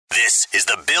This is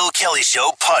the Bill Kelly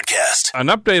Show podcast. An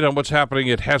update on what's happening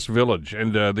at Hess Village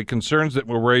and the concerns that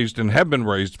were raised and have been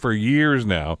raised for years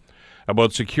now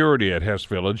about security at Hess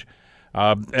Village.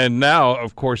 And now,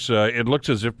 of course, it looks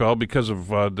as if, Bill, because of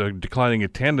the declining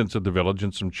attendance at the village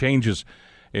and some changes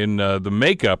in the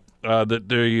makeup, that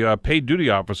the paid duty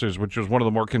officers, which was one of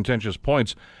the more contentious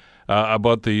points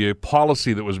about the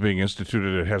policy that was being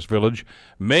instituted at Hess Village,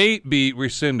 may be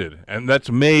rescinded. And that's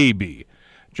maybe.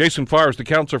 Jason Farr is the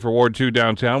councillor for Ward 2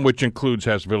 downtown, which includes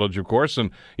Hess Village, of course,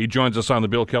 and he joins us on the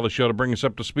Bill Kelly Show to bring us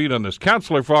up to speed on this.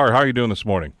 Councillor Farr, how are you doing this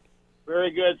morning?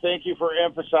 Very good. Thank you for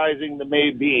emphasizing the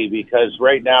may be, because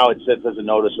right now it sits as a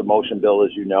notice of motion bill,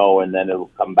 as you know, and then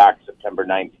it'll come back September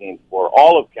 19th for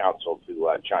all of council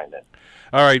to chime in.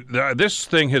 All right. This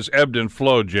thing has ebbed and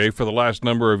flowed, Jay, for the last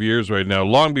number of years right now,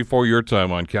 long before your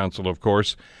time on council, of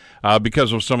course,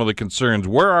 because of some of the concerns.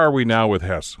 Where are we now with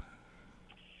Hess?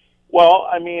 Well,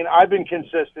 I mean, I've been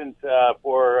consistent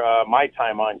for my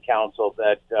time on council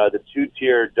that the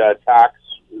two-tiered tax,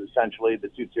 essentially the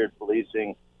two-tiered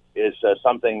policing, is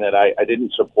something that I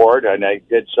didn't support, and I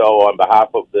did so on behalf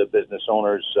of the business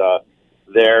owners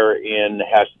there in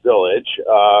Hess Village.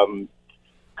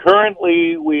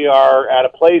 Currently, we are at a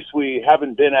place we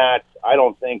haven't been at, I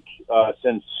don't think,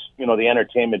 since, the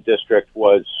entertainment district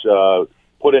was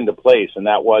put into place, and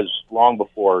that was long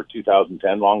before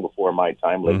 2010, long before my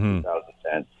time, late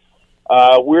 2010.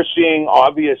 We're seeing,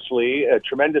 obviously, a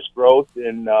tremendous growth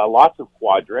in lots of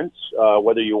quadrants,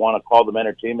 whether you want to call them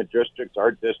entertainment districts,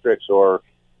 art districts, or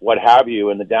what have you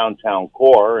in the downtown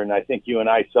core. And I think you and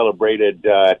I celebrated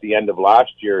at the end of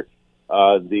last year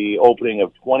the opening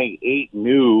of 28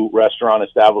 new restaurant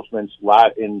establishments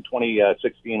in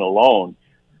 2016 alone.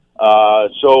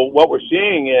 So what we're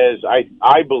seeing is,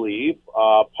 I believe,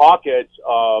 pockets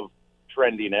of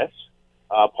trendiness,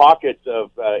 pockets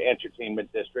of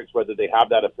entertainment districts, whether they have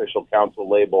that official council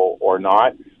label or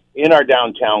not, in our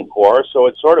downtown core. So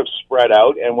it's sort of spread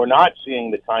out, and we're not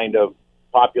seeing the kind of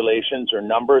populations or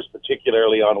numbers,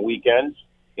 particularly on weekends,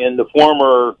 in the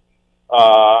former,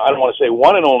 I don't want to say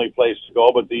one and only place to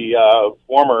go, but the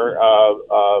former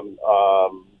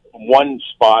one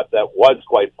spot that was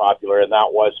quite popular, and that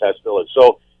was Hess Village.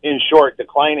 So, in short,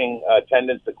 declining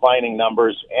attendance, declining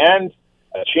numbers, and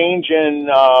a change in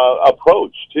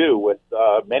approach, too, with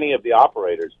many of the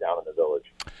operators down in the village.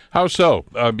 How so?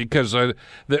 Because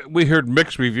we heard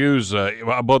mixed reviews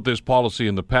about this policy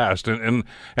in the past, and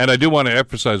I do want to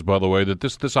emphasize, by the way, that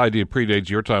this idea predates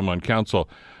your time on council.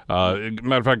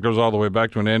 Matter of fact, goes all the way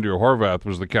back to when Andrew Horvath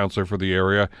was the councillor for the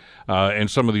area, and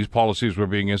some of these policies were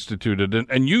being instituted. And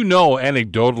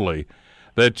anecdotally,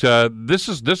 that this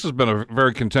has been a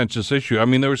very contentious issue. I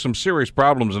mean, there were some serious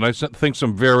problems, and I think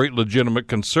some very legitimate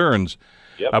concerns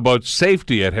about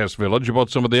safety at Hess Village, about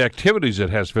some of the activities at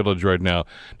Hess Village right now.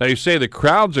 Now, you say the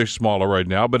crowds are smaller right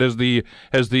now, but has the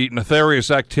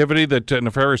nefarious activity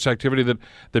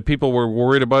that people were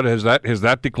worried about, has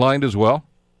that declined as well?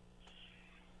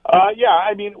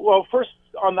 First,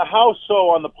 on the how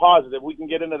so on the positive, we can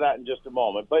get into that in just a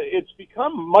moment, but it's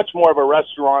become much more of a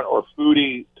restaurant or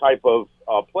foodie type of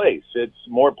place. It's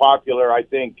more popular, I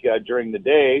think, during the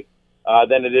day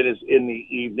than it is in the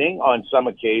evening on some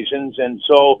occasions. And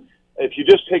so if you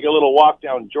just take a little walk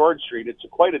down George Street, it's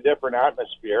quite a different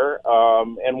atmosphere,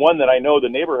 and one that I know the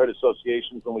neighborhood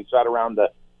associations, when we sat around the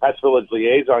Hess Village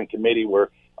Liaison Committee,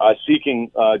 were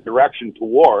seeking direction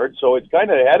toward. So it's kind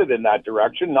of headed in that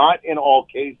direction, not in all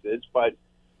cases, but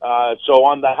so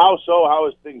on the how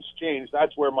has things changed,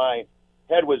 that's where my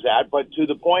head was at. But to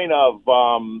the point of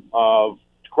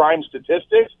crime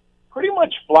statistics, pretty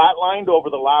much flatlined over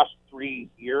the last 3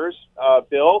 years,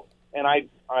 Bill, and I'm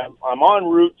en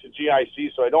route to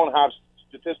GIC, so I don't have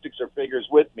statistics or figures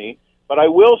with me, but I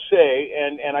will say,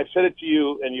 and I've said it to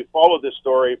you, and you followed this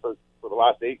story for the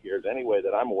last 8 years anyway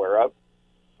that I'm aware of,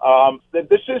 that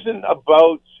this isn't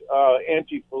about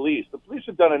anti-police. The police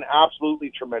have done an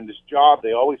absolutely tremendous job.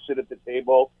 They always sit at the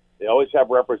table. They always have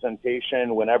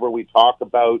representation whenever we talk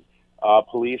about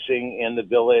policing in the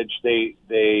village. They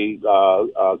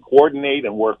coordinate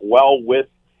and work well with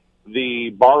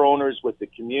the bar owners, with the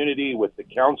community, with the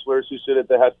councillors who sit at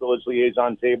the Hess Village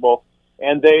Liaison table.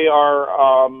 And they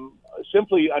are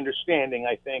simply understanding,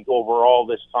 I think, overall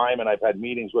this time, and I've had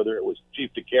meetings, whether it was Chief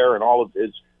DeCare and all of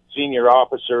his senior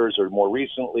officers, or more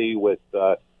recently with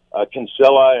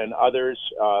Kinsella and others,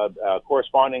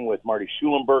 corresponding with Marty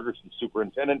Schulenberger, the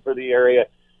superintendent for the area.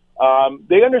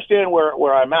 They understand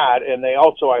where I'm at, and they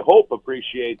also, I hope,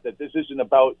 appreciate that this isn't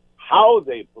about how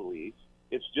they police.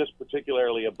 It's just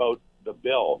particularly about the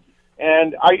bill.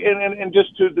 And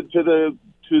just to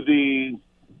the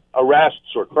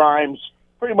arrests or crimes,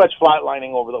 pretty much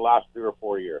flatlining over the last 3 or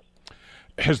 4 years.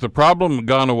 Has the problem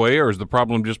gone away, or has the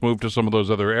problem just moved to some of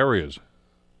those other areas?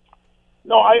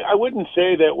 No, I wouldn't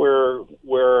say that we're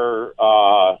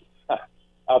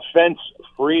offense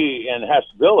free in Hess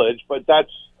Village, but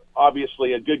that's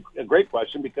obviously a great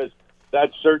question, because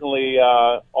that's certainly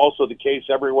also the case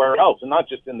everywhere else, and not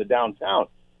just in the downtown.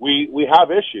 We have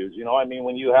issues, I mean,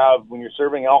 when you're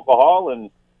serving alcohol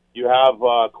and you have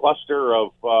a cluster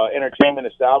of entertainment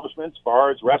establishments,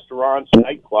 bars, restaurants,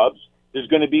 nightclubs, there's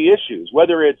going to be issues,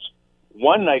 whether it's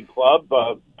one nightclub,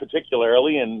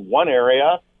 particularly in one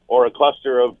area, or a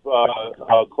cluster of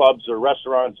clubs or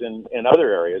restaurants in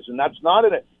other areas. And that's not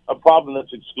a problem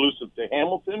that's exclusive to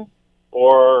Hamilton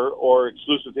or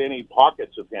exclusive to any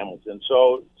pockets of Hamilton.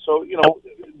 So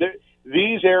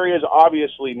these areas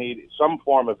obviously need some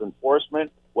form of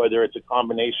enforcement, whether it's a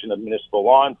combination of municipal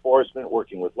law enforcement,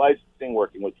 working with licensing,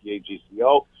 working with the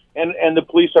AGCO, and the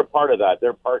police are part of that.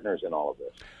 They're partners in all of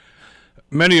this.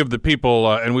 Many of the people,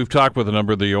 and we've talked with a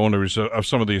number of the owners of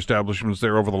some of the establishments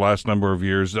there over the last number of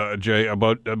years, Jay,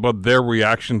 about their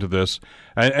reaction to this.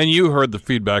 And you heard the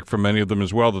feedback from many of them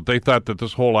as well, that they thought that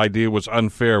this whole idea was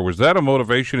unfair. Was that a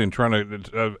motivation in trying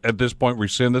to, at this point,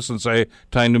 rescind this and say,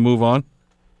 time to move on?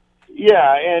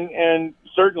 Yeah, and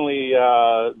certainly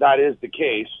that is the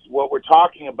case. What we're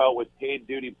talking about with paid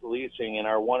duty policing in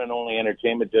our one and only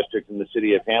entertainment district in the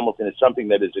city of Hamilton is something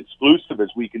that is exclusive, as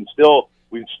we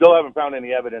still haven't found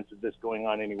any evidence of this going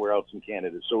on anywhere else in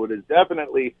Canada. So it is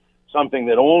definitely something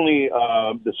that only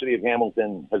the city of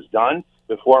Hamilton has done.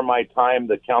 Before my time,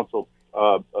 the council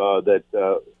that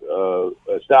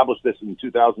established this in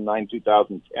 2009,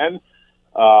 2010,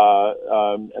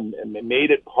 and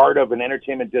made it part of an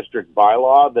entertainment district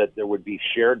bylaw that there would be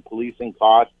shared policing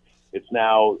costs. It's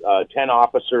now 10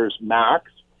 officers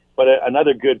max. But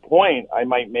another good point I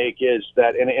might make is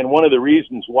that, and one of the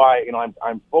reasons why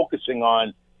I'm focusing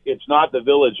on, it's not the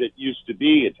village it used to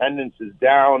be. Attendance is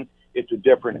down. It's a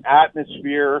different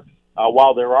atmosphere.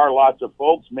 While there are lots of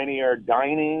folks, many are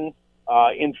dining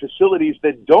in facilities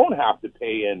that don't have to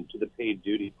pay into the paid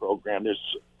duty program.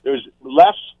 There's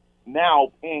less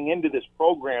now paying into this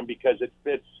program because it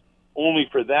fits only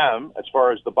for them as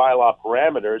far as the bylaw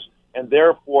parameters, and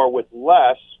therefore with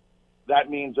less, that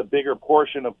means a bigger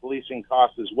portion of policing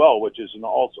costs as well, which is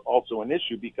also an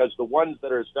issue, because the ones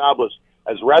that are established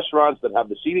as restaurants that have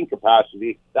the seating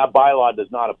capacity, that bylaw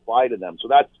does not apply to them. So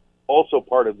that's also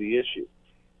part of the issue.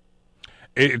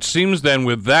 It seems then,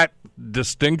 with that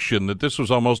distinction, that this was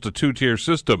almost a two-tier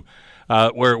system,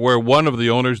 where one of the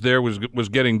owners there was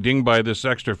getting dinged by this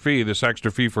extra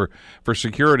fee for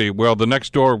security. Well, the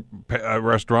next door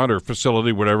restaurant or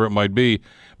facility, whatever it might be,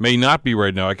 may not be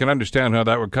right now. I can understand how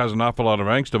that would cause an awful lot of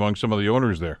angst among some of the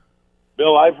owners there.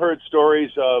 Bill, I've heard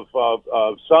stories of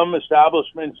some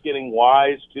establishments getting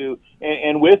wise to,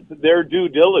 and with their due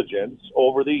diligence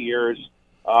over the years,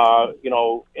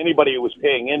 anybody who was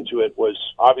paying into it was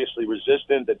obviously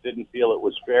resistant, that didn't feel it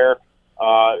was fair,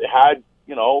 had,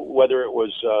 whether it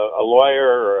was a lawyer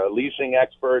or a leasing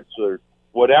experts or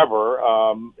whatever,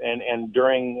 and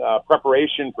during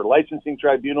preparation for licensing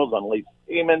tribunals on late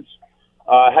payments,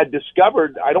 had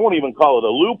discovered, I don't even call it a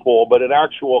loophole, but an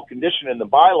actual condition in the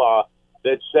bylaw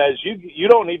that says you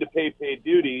don't need to pay paid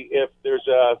duty if there's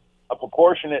a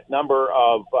proportionate number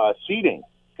of seating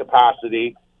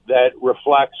capacity that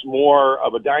reflects more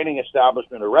of a dining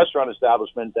establishment or restaurant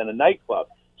establishment than a nightclub.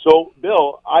 So,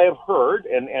 Bill, I have heard,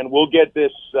 and we'll get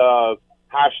this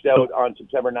hashed out on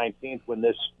September 19th when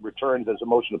this returns as a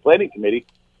motion to planning committee,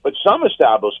 but some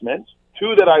establishments,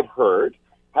 two that I've heard,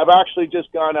 have actually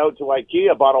just gone out to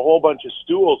IKEA, bought a whole bunch of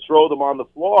stools, throw them on the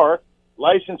floor.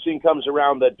 Licensing comes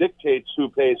around that dictates who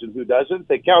pays and who doesn't.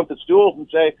 They count the stools and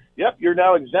say, yep, you're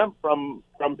now exempt from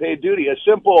paid duty. A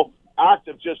simple act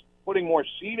of just putting more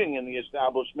seating in the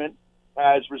establishment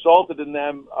has resulted in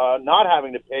them not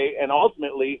having to pay, and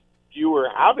ultimately fewer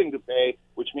having to pay,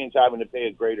 which means having to pay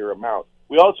a greater amount.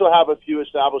 We also have a few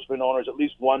establishment owners, at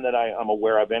least one that I'm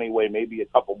aware of anyway, maybe a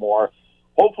couple more,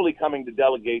 hopefully coming to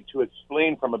delegate to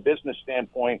explain from a business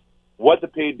standpoint what the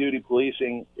paid duty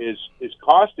policing is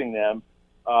costing them,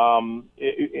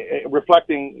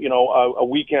 reflecting a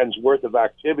weekend's worth of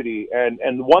activity. And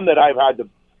the one that I've had the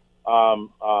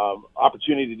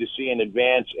opportunity to see in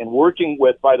advance, and working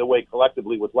with, by the way,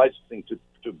 collectively with licensing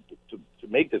to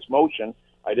make this motion.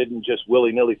 I didn't just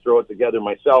willy-nilly throw it together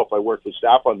myself. I worked with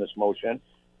staff on this motion.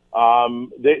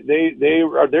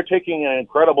 They're taking an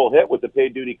incredible hit with the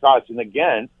paid duty costs, and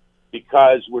again,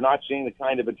 because we're not seeing the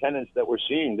kind of attendance that we're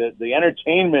seeing. The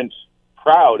entertainment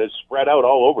crowd is spread out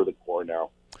all over the core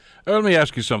now. Let me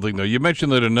ask you something, though. You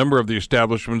mentioned that a number of the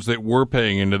establishments that were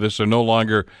paying into this are no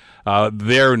longer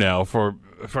there now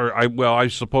I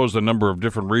suppose a number of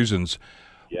different reasons.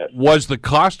 Yes. Was the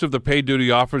cost of the paid duty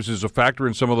officers a factor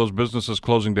in some of those businesses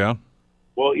closing down?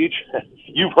 Well,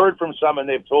 you've heard from some and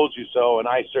they've told you so, and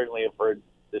I certainly have heard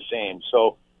the same.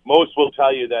 So most will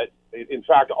tell you that, in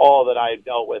fact, all that I've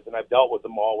dealt with, and I've dealt with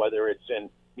them all, whether it's in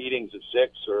meetings of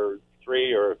 6 or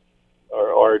 3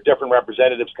 or different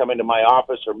representatives coming to my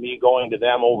office or me going to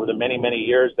them over the many, many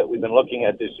years that we've been looking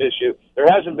at this issue, there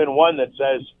hasn't been one that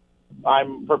says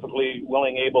I'm perfectly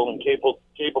willing, able, and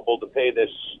capable to pay this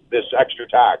extra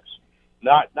tax.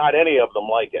 Not any of them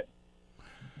like it.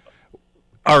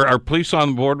 Are police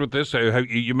on board with this?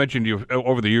 You mentioned you've,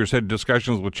 over the years, had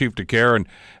discussions with Chief DeCare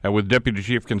and with Deputy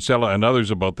Chief Kinsella and others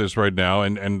about this right now,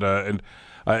 and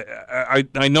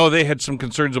I know they had some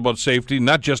concerns about safety,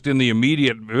 not just in the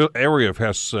immediate area of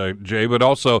Hess, Jay, but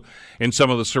also in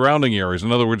some of the surrounding areas.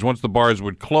 In other words, once the bars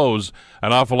would close,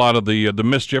 an awful lot of the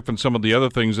mischief and some of the other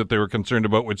things that they were concerned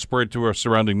about would spread to our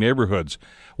surrounding neighborhoods.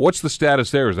 What's the status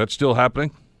there? Is that still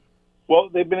happening? Well,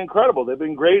 they've been incredible. They've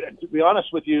been great. To be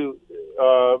honest with you,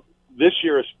 this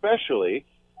year especially,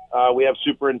 we have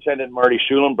Superintendent Marty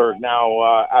Schulenberg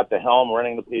now at the helm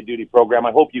running the paid duty program.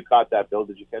 I hope you caught that, Bill.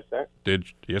 Did you catch that?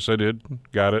 Yes, I did.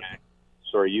 Got it.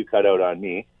 Sorry, you cut out on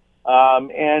me.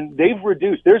 And they've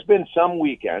reduced. There's been some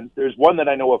weekends. There's one that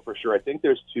I know of for sure. I think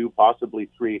there's 2, possibly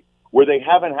 3, where they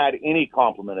haven't had any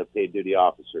complement of paid duty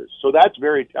officers. So that's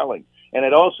very telling. And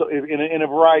it also, in a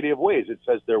variety of ways, it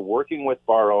says they're working with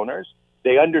bar owners.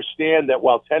 They understand that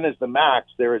while 10 is the max,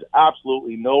 there is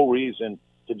absolutely no reason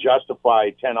to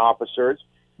justify 10 officers.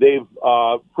 They've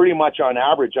pretty much on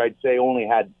average, I'd say, only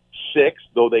had 6,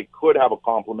 though they could have a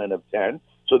complement of 10.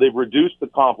 So they've reduced the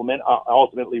complement,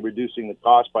 ultimately reducing the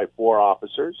cost by 4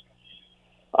 officers.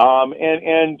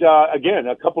 Again,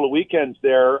 a couple of weekends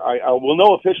there, I will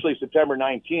know officially September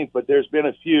 19th, but there's been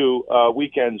a few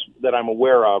weekends that I'm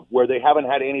aware of where they haven't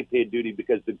had any paid duty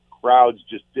because the crowds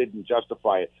just didn't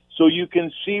justify it. So you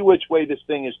can see which way this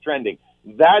thing is trending.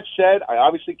 That said, I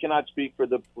obviously cannot speak for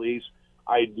the police.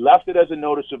 I left it as a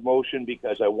notice of motion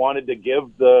because I wanted to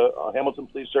give the Hamilton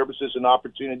Police Services an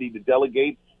opportunity to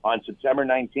delegate on September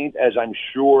 19th, as I'm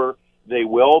sure they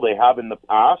will. They have in the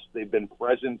past. They've been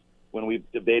present when we've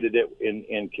debated it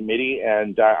in committee,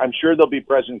 and I'm sure they'll be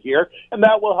present here, and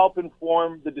that will help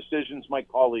inform the decisions my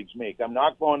colleagues make. I'm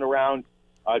not going around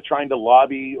trying to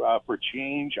lobby for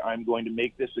change. I'm going to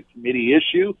make this a committee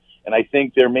issue, and I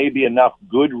think there may be enough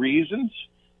good reasons,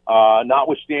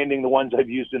 notwithstanding the ones I've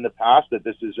used in the past, that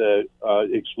this is a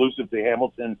exclusive to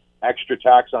Hamilton extra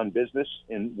tax on business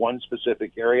in one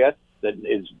specific area that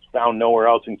is found nowhere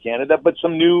else in Canada, but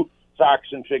some new facts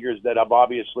and figures that have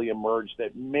obviously emerged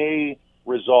that may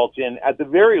result in, at the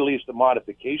very least, a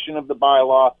modification of the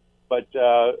bylaw, but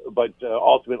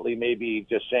ultimately maybe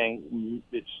just saying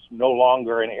it's no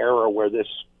longer an era where this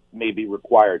may be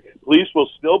required. Police will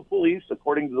still police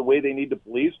according to the way they need to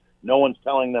police. No one's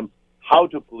telling them how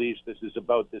to police. This is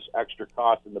about this extra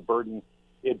cost and the burden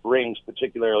it brings,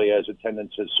 particularly as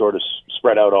attendance has sort of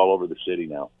spread out all over the city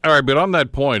now. All right, but on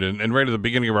that point, and right at the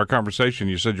beginning of our conversation,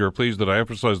 you said you were pleased that I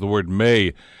emphasized the word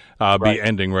may be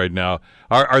ending right now.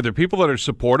 Are there people that are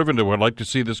supportive and that would like to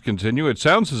see this continue? It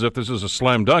sounds as if this is a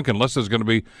slam dunk, unless there's going to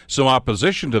be some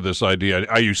opposition to this idea.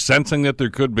 Are you sensing that there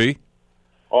could be?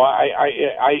 Oh,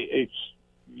 it's,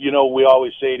 you know, we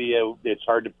always say to you, it's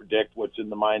hard to predict what's in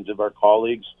the minds of our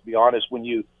colleagues. To be honest, when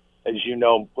you, as you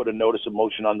know, put a notice of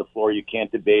motion on the floor, you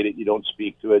can't debate it, you don't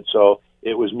speak to it. So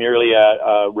it was merely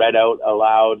a read out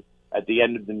aloud at the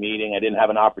end of the meeting. I didn't have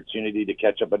an opportunity to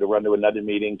catch up. I had to run to another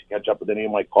meeting to catch up with any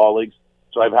of my colleagues.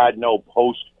 So I've had no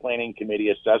post-planning committee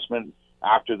assessment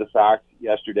after the fact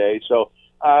yesterday. So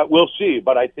we'll see,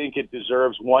 but I think it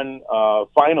deserves one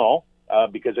final,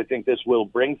 because I think this will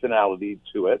bring finality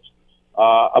to it,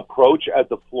 approach at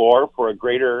the floor for a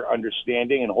greater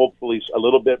understanding and hopefully a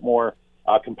little bit more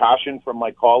compassion from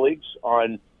my colleagues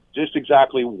on just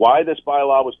exactly why this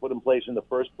bylaw was put in place in the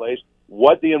first place,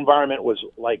 what the environment was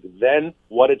like then,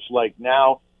 what it's like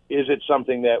now. Is it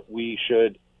something that we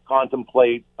should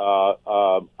contemplate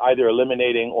either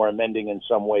eliminating or amending in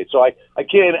some way? So I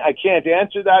can't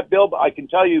answer that, Bill, but I can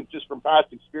tell you just from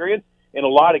past experience, in a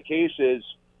lot of cases,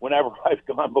 whenever I've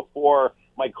gone before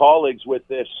my colleagues with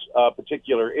this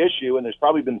particular issue, and there's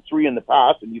probably been 3 in the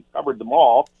past, and you've covered them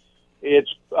all,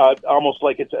 it's almost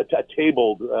like it's a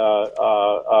tabled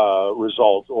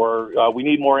result, or we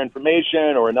need more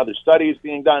information, or another study is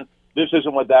being done. This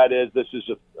isn't what that is. This is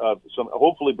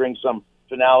hopefully brings some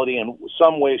finality in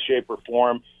some way, shape, or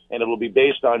form, and it will be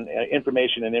based on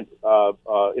information and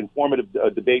informative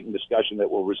debate and discussion that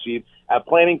we'll receive at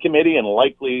Planning Committee and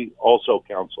likely also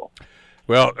Council.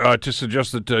 Well, to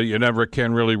suggest that you never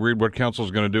can really read what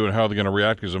Council's going to do and how they're going to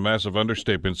react is a massive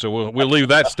understatement. So we'll leave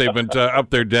that statement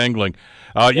up there dangling.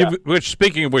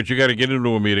 Speaking of which, you got to get into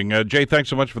a meeting. Jay, thanks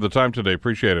so much for the time today.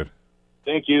 Appreciate it.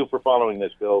 Thank you for following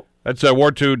this, Bill. That's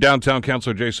Ward 2 Downtown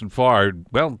Councilor Jason Farr.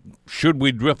 Well, should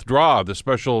we withdraw the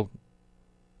special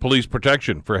police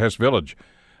protection for Hess Village?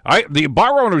 The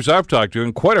bar owners I've talked to,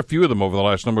 and quite a few of them over the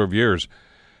last number of years,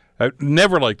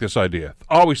 never liked this idea.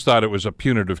 Always thought it was a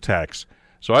punitive tax.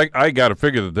 So I got to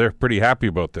figure that they're pretty happy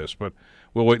about this, but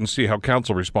we'll wait and see how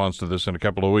council responds to this in a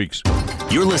couple of weeks.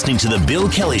 You're listening to The Bill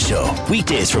Kelly Show,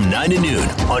 weekdays from 9 to noon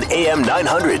on AM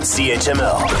 900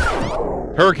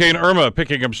 CHML. Hurricane Irma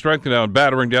picking up strength now and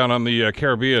battering down on the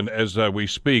Caribbean as we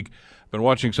speak. Been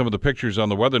watching some of the pictures on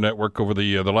the Weather Network over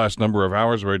the last number of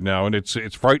hours right now, and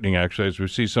it's frightening, actually, as we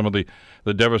see some of the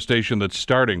devastation that's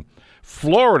starting.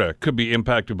 Florida could be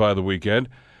impacted by the weekend.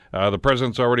 The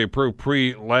president's already approved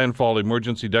pre-landfall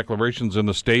emergency declarations in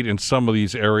the state in some of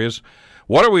these areas.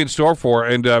 What are we in store for,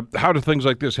 and how do things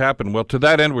like this happen? Well, to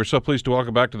that end, we're so pleased to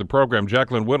welcome back to the program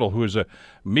Jacqueline Whittle, who is a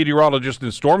meteorologist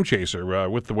and storm chaser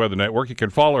with the Weather Network. You can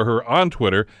follow her on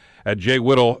Twitter at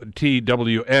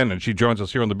JWhittleTWN, and she joins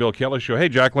us here on the Bill Kelly Show. Hey,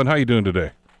 Jacqueline, how are you doing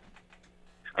today?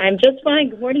 I'm just fine.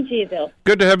 Good morning to you, Bill.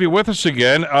 Good to have you with us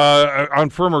again, on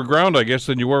firmer ground, I guess,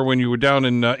 than you were when you were down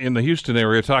in the Houston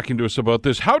area talking to us about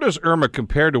this. How does Irma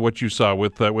compare to what you saw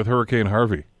with Hurricane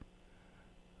Harvey?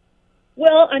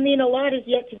 Well, I mean, a lot is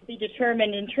yet to be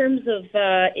determined in terms of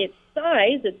its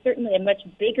size. It's certainly a much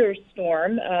bigger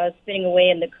storm spinning away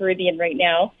in the Caribbean right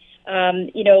now.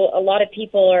 A lot of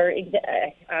people are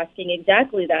asking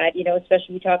exactly that,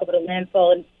 especially we talk about a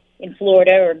landfall in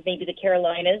Florida or maybe the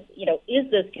Carolinas.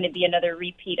 Is this going to be another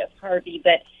repeat of Harvey?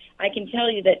 But I can tell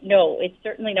you that, no, it's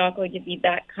certainly not going to be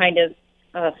that kind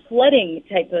of flooding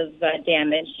type of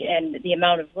damage. And the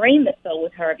amount of rain that fell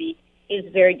with Harvey is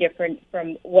very different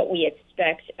from what we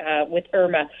expect with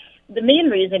Irma. The main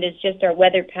reason is just our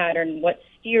weather pattern, what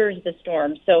steers the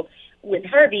storm. So with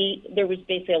Harvey, there was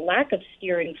basically a lack of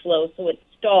steering flow, so it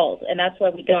stalled. And that's why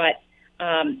we got,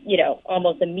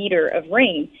 almost a meter of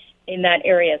rain in that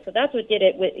area. So that's what did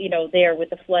it with, there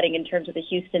with the flooding in terms of the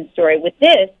Houston story. With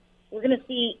this, we're going to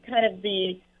see kind of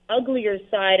the uglier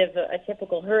side of a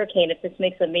typical hurricane if this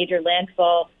makes a major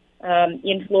landfall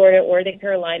in Florida or the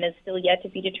Carolinas, still yet to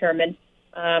be determined.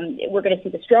 We're going to see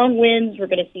the strong winds. We're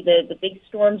going to see the big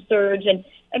storm surge.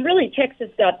 And really, Texas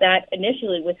got that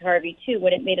initially with Harvey, too,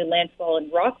 when it made a landfall in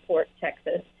Rockport,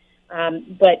 Texas.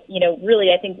 But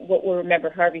really, I think what we'll remember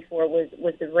Harvey for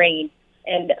was the rain.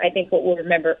 And I think what we'll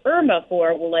remember Irma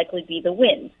for will likely be the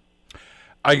wind.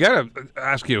 I got to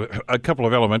ask you a couple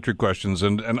of elementary questions,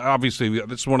 and obviously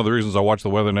this is one of the reasons I watch the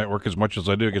Weather Network as much as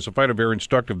I do, because I find it very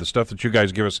instructive, the stuff that you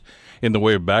guys give us in the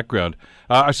way of background.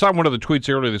 I saw one of the tweets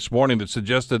earlier this morning that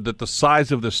suggested that the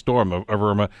size of the storm of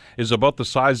Irma is about the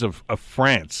size of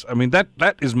France. I mean,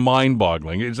 that is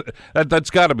mind-boggling.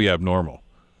 That's got to be abnormal.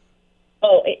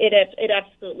 Oh, it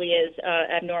absolutely is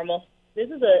abnormal. This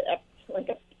is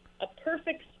a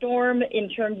perfect storm in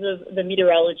terms of the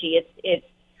meteorology. It's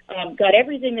got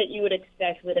everything that you would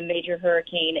expect with a major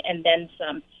hurricane and then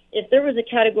some. If there was a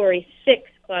Category 6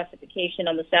 classification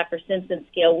on the Saffir-Simpson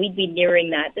scale, we'd be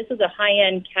nearing that. This is a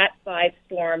high-end Cat 5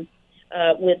 storm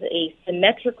with a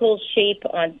symmetrical shape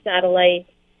on satellite.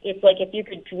 It's like if you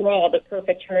could draw the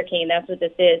perfect hurricane, that's what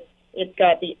this is. It's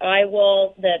got the eye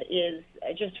wall that is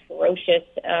just ferocious.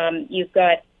 You've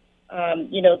got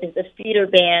the feeder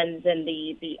bands and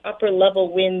the upper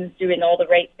level winds doing all the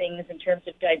right things in terms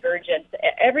of divergence.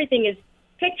 Everything is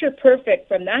picture perfect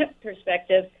from that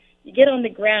perspective. You get on the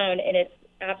ground and it's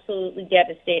absolutely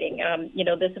devastating.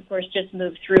 This of course just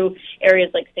moved through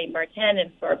areas like St. Martin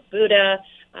and Barbuda.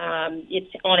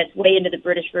 It's on its way into the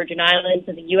British Virgin Islands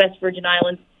and the U.S. Virgin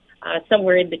Islands,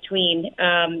 somewhere in between,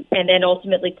 and then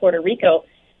ultimately Puerto Rico.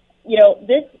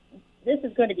 This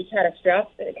is going to be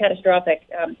catastrophic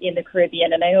in the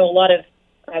Caribbean. And I know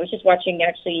I was just watching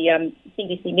actually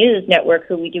CBC News Network,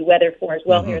 who we do weather for as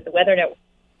well here at the Weather Network.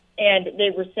 And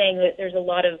they were saying that there's a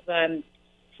lot of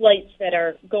flights that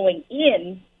are going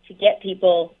in to get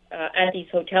people at these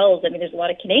hotels. I mean, there's a lot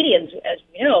of Canadians, as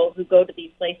we know, who go to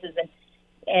these places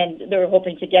and they're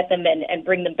hoping to get them and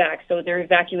bring them back. So they're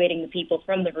evacuating the people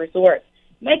from the resort.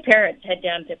 My parents head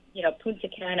down to, Punta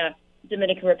Cana,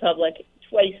 Dominican Republic,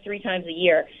 2-3 times a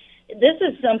year. This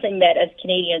is something that as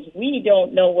Canadians, we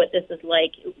don't know what this is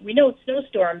like. We know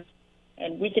snowstorms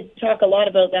And we could talk a lot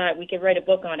about that. We could write a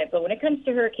book on it. But when it comes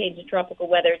to hurricanes and tropical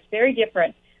weather, it's very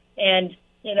different. And,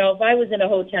 if I was in a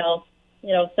hotel,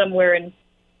 somewhere in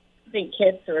St.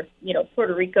 Kitts or,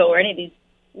 Puerto Rico or any of these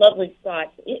lovely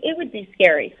spots, it would be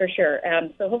scary for sure.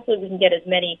 So hopefully we can get as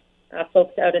many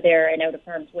folks out of there and out of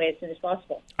harm's way as soon as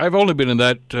possible. I've only been in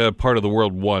that part of the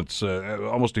world once,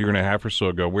 almost a year and a half or so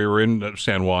ago. We were in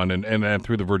San Juan and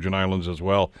through the Virgin Islands as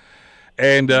well.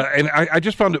 And I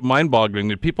just found it mind-boggling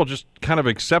that people just kind of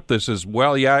accept this as,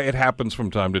 well, yeah, it happens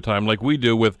from time to time, like we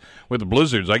do with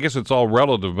blizzards. I guess it's all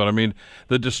relative, but I mean,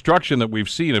 the destruction that we've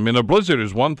seen. I mean, a blizzard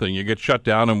is one thing. You get shut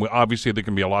down, and obviously there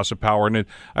can be a loss of power. And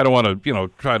I don't want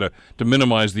to, try to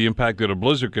minimize the impact that a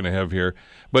blizzard can have here.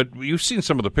 But you've seen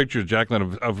some of the pictures,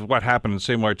 Jacqueline, of what happened in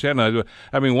St. Martin.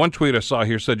 I mean, one tweet I saw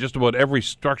here said just about every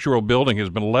structural building has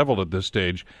been leveled at this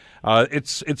stage.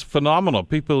 It's phenomenal.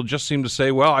 People just seem to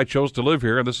say, well, I chose to live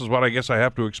here, and this is what I guess I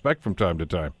have to expect from time to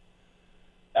time.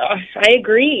 I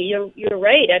agree. You're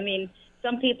right. I mean,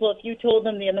 some people, if you told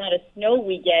them the amount of snow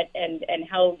we get and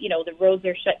how, the roads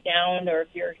are shut down, or if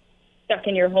you're stuck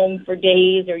in your home for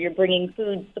days, or you're bringing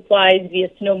food supplies via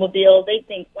snowmobile, they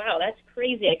think, wow, that's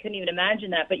crazy. I couldn't even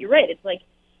imagine that. But you're right. It's like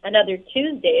another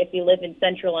Tuesday if you live in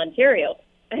central Ontario,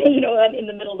 in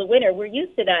the middle of the winter. We're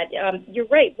used to that. You're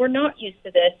right. We're not used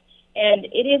to this. And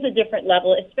it is a different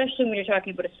level, especially when you're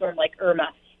talking about a storm like Irma.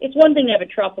 It's one thing to have a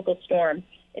tropical storm.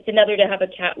 It's another to have a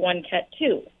Cat 1, Cat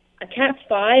 2. A Cat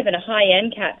 5 and a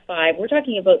high-end Cat 5, we're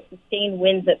talking about sustained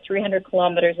winds at 300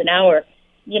 kilometers an hour.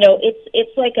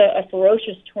 It's like a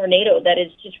ferocious tornado that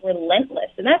is just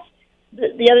relentless. And that's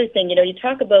the other thing. You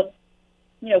talk about,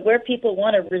 where people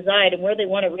want to reside and where they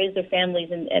want to raise their families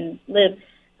and live.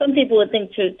 Some people would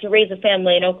think to raise a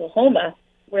family in Oklahoma,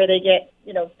 where they get,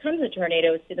 tons of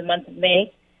tornadoes through the month of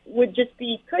May, would just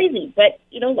be crazy. But,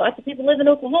 lots of people live in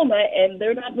Oklahoma, and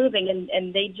they're not moving,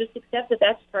 and they just accept that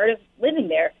that's part of living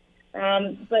there.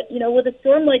 But, with a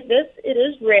storm like this, it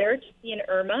is rare to see an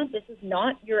Irma. This is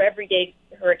not your everyday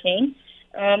hurricane.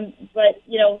 But,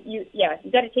 you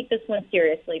got to take this one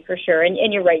seriously, for sure.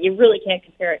 And you're right, you really can't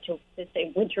compare it to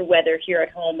say, winter weather here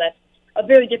at home. That's a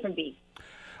very different beast.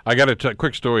 I got a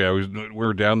quick story. We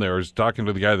were down there. I was talking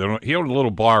to the guy he owned a little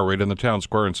bar right in the town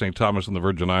square in St. Thomas in the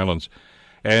Virgin Islands,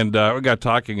 and we got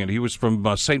talking. And he was from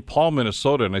St. Paul,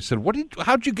 Minnesota. And I said,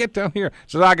 "How'd you get down here?"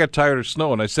 He said, "I got tired of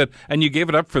snow." And I said, "And you gave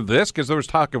it up for this?" Because there was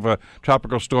talk of a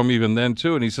tropical storm even then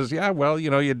too. And he says, "Yeah, well,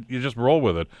 you just roll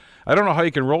with it." I don't know how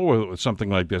you can roll with it with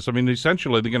something like this. I mean,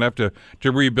 essentially, they're going to have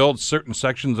to rebuild certain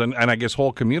sections and I guess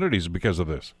whole communities because of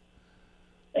this.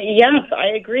 Yeah, I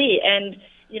agree. And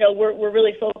we're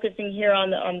really focusing here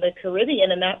on the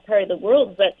Caribbean and that part of the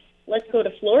world, but let's go to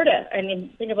Florida. I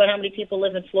mean, think about how many people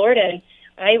live in Florida, and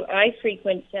I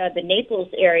frequent the Naples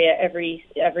area every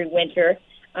winter,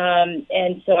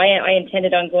 and so I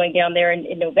intended on going down there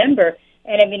in November.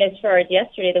 And I mean, as far as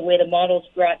yesterday, the way the models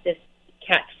brought this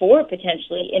Cat 4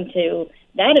 potentially into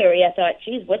that area, I thought,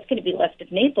 geez, what's going to be left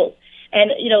of Naples?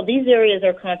 And these areas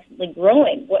are constantly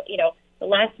growing. The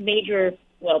last major,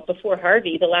 before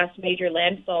Harvey, the last major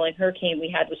landfalling hurricane we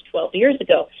had was 12 years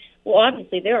ago. Well,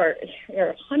 obviously, there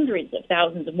are hundreds of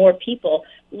thousands of more people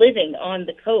living on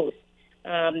the coast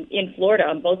in Florida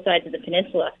on both sides of the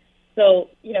peninsula. So,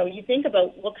 you think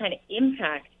about what kind of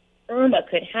impact Irma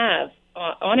could have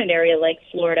on an area like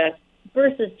Florida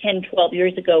versus 10, 12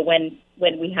 years ago when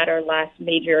we had our last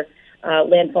major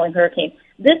landfalling hurricane.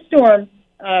 This storm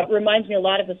reminds me a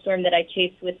lot of a storm that I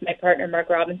chased with my partner, Mark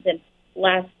Robinson,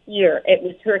 last year. It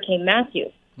was Hurricane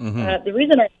Matthew. Mm-hmm. The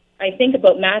reason I think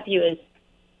about Matthew is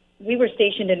we were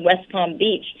stationed in West Palm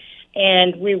Beach,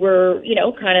 and we were,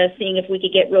 kind of seeing if we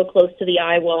could get real close to the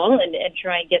eye wall and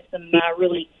try and get some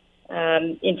really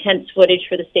intense footage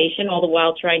for the station, all the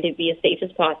while trying to be as safe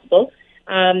as possible.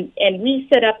 And we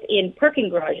set up in parking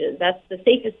garages. That's the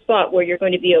safest spot where you're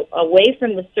going to be away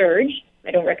from the surge.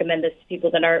 I don't recommend this to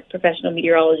people that aren't professional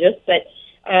meteorologists, but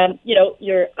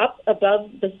you're up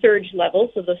above the surge level,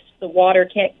 so the water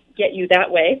can't get you that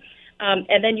way.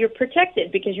 And then you're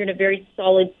protected because you're in a very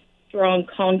solid, strong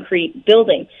concrete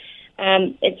building.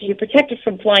 You're protected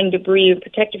from flying debris, you're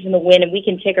protected from the wind, and we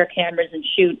can take our cameras and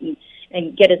shoot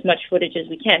and get as much footage as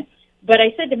we can. But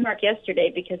I said to Mark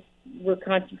yesterday, because we're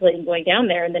contemplating going down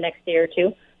there in the next day or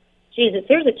two, geez, if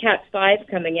there's a Cat 5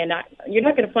 coming in, you're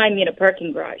not going to find me in a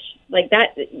parking garage. Like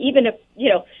that, even if,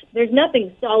 there's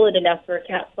nothing solid enough for a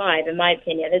Cat 5, in my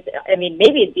opinion.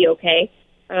 Maybe it'd be okay,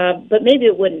 but maybe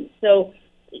it wouldn't. So,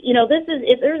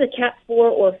 if there's a Cat 4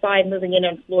 or 5 moving in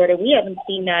on Florida, we haven't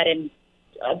seen that in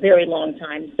a very long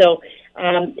time. So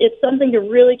it's something to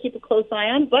really keep a close eye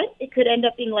on, but it could end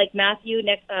up being like Matthew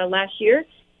last year,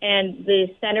 and the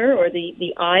center or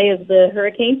the eye of the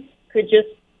hurricane could just,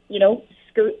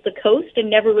 skirt the coast and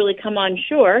never really come on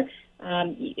shore.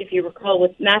 If you recall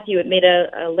with Matthew, it made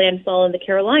a landfall in the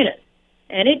Carolinas,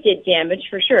 and it did damage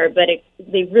for sure, but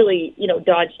they really,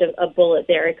 dodged a bullet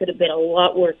there. It could have been a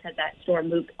lot worse had that storm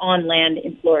moved on land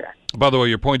in Florida. By the way,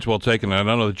 your point's well taken, and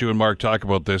I know that you and Mark talk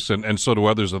about this, and so do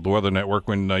others at the Weather Network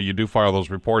when you do file those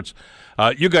reports.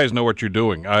 You guys know what you're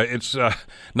doing. It's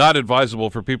not advisable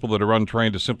for people that are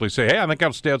untrained to simply say, hey, I think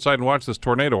I'll stay outside and watch this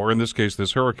tornado, or in this case,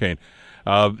 this hurricane.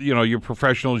 You're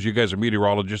professionals. You guys are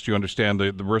meteorologists. You understand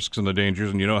the risks and the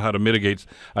dangers, and you know how to mitigate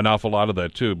an awful lot of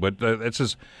that, too. But it's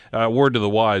just word to the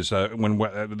wise when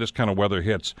this kind of weather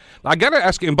hits. I got to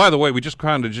ask you, and by the way, we just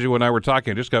kind of, you and I were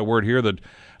talking, I just got word here that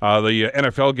the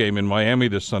NFL game in Miami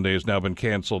this Sunday has now been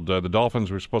canceled. The Dolphins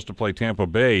were supposed to play Tampa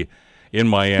Bay in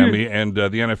Miami, and the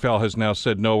NFL has now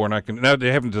said, no, we're not going to. Now,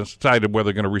 they haven't decided whether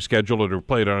they're going to reschedule it or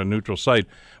play it on a neutral site,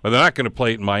 but they're not going to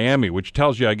play it in Miami, which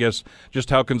tells you, I guess,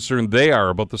 just how concerned they are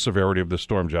about the severity of this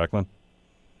storm, Jacqueline.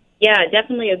 Yeah,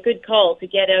 definitely a good call to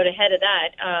get out ahead of that,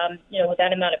 with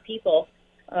that amount of people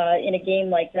in a game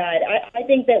like that. I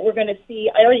think that we're going to see,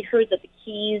 I already heard that the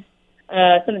Keys,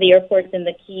 some of the airports in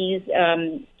the Keys,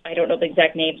 I don't know the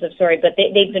exact names, I'm sorry, but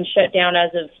they've been shut down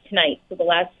as of tonight. So the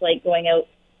last flight going out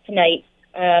tonight,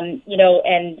 and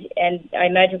I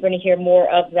imagine we're going to hear more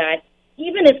of that.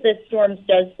 Even if the storm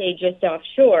does stay just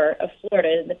offshore of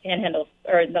Florida, the Panhandle,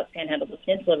 or not Panhandle, the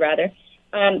Peninsula rather,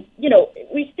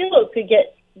 we still could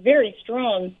get very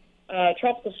strong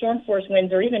tropical storm force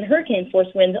winds or even hurricane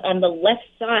force winds on the left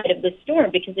side of the storm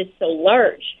because it's so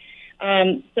large.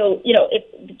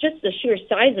 It's just the sheer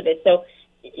size of it. So,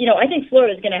 I think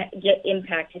Florida is going to get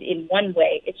impacted in one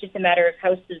way. It's just a matter of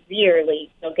how severely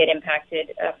they'll get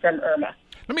impacted from Irma.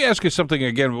 Let me ask you something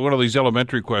again, one of these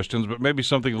elementary questions, but maybe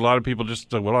something a lot of people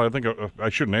just, I think I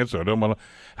shouldn't answer. I don't want to.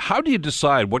 How do you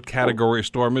decide what category of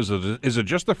storm is it? Is it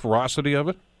just the ferocity of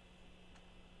it?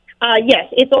 Yes,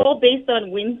 it's all based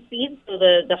on wind speeds. So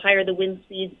the higher the wind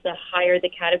speeds, the higher the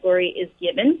category is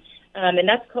given. And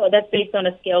that's based on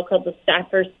a scale called the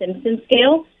Saffir-Simpson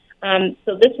scale.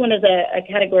 So this one is a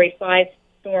Category 5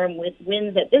 storm with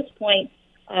winds at this point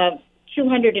of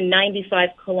 295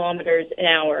 kilometers an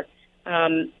hour,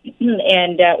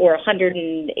 or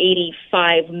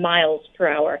 185 miles per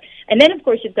hour. And then, of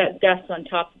course, you've got gusts on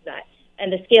top of that.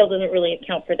 And the scale doesn't really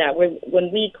account for that.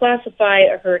 When we classify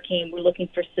a hurricane, we're looking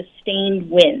for sustained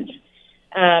winds.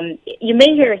 You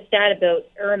may hear a stat about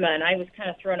Irma, and I was kind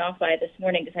of thrown off by it this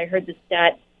morning because I heard the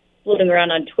stat floating around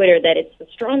on Twitter that it's the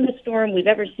strongest storm we've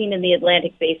ever seen in the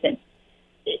Atlantic Basin.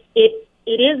 It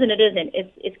is and it isn't.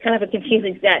 It's kind of a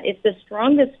confusing stat. It's the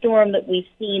strongest storm that we've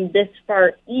seen this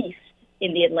far east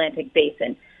in the Atlantic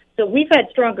Basin. So we've had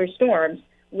stronger storms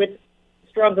with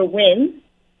stronger winds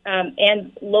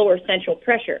and lower central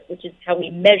pressure, which is how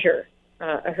we measure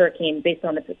a hurricane based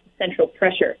on the central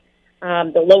pressure.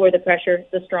 The lower the pressure,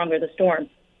 the stronger the storm.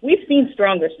 We've seen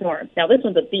stronger storms. Now, this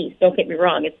one's a beast. Don't get me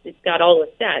wrong. It's got all the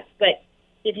stats. But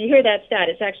if you hear that stat,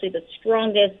 it's actually the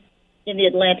strongest in the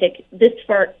Atlantic, this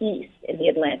far east in the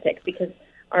Atlantic, because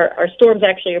our storms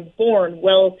actually are born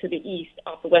well to the east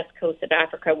off the west coast of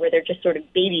Africa, where they're just sort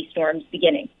of baby storms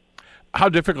beginning. How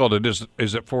difficult is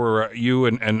it for you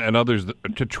and others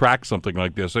to track something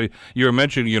like this? You were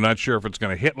mentioning you're not sure if it's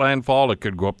going to hit landfall. It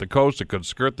could go up the coast. It could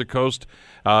skirt the coast.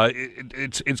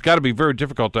 It's got to be very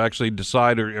difficult to actually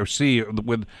decide or see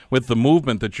with the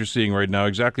movement that you're seeing right now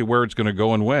exactly where it's going to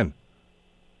go and when.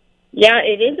 Yeah,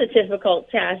 it is a difficult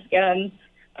task. The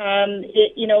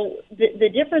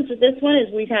difference with this one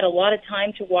is we've had a lot of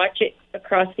time to watch it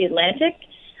across the Atlantic,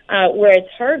 whereas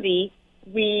Harvey,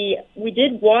 we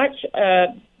did watch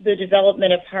the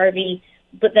development of Harvey,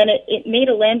 but then it made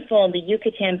a landfall in the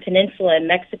Yucatan Peninsula in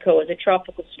Mexico as a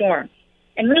tropical storm.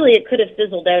 And really it could have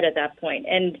fizzled out at that point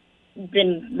and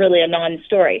been really a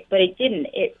non-story, but it didn't.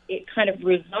 It kind of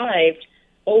revived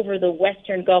over the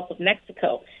western Gulf of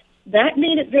Mexico. That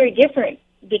made it very different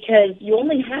because you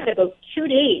only had about 2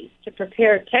 days to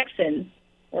prepare Texans,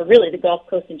 or really the Gulf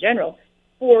Coast in general,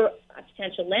 for a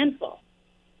potential landfall.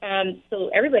 So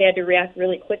everybody had to react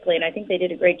really quickly, and I think they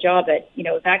did a great job at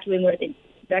evacuating where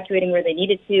they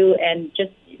needed to, and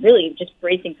just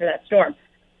bracing for that storm.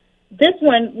 This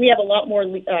one, we have a lot more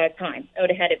time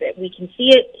out ahead of it. We can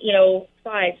see it,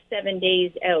 5-7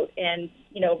 days out, and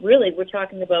really we're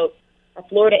talking about a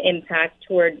Florida impact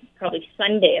toward probably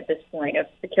Sunday at this point. If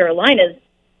the Carolinas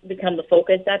become the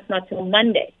focus, that's not till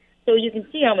Monday. So you can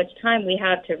see how much time we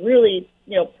have to really,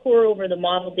 pore over the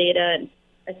model data and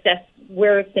assess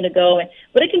where it's going to go.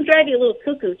 But it can drive you a little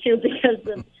cuckoo, too, because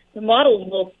the models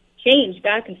will change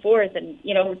back and forth. And,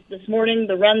 this morning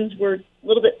the runs were a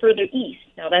little bit further east.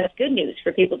 Now, that's good news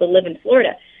for people that live in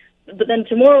Florida. But then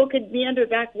tomorrow could meander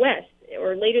back west,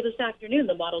 or later this afternoon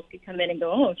the models could come in and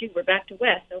go, oh, gee, we're back to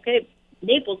west. Okay,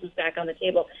 Naples is back on the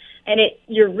table. And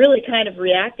you're really kind of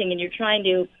reacting, and you're trying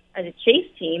to, as a chase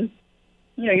team,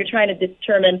 you're trying to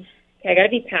determine, okay, I got to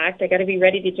be packed. I got to be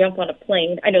ready to jump on a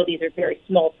plane. I know these are very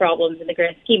small problems in the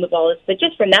grand scheme of all this, but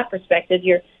just from that perspective,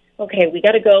 you're, okay, we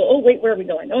got to go. Oh, wait, where are we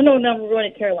going? Oh, no, we're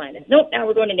going to Carolina. Nope, now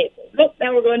we're going to Naples. Nope,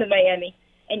 now we're going to Miami.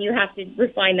 And you have to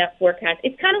refine that forecast.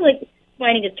 It's kind of like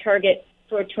finding a target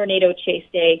for a tornado chase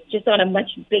day, just on a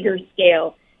much bigger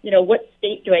scale. What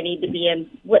state do I need to be in?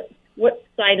 What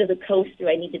side of the coast do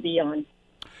I need to be on?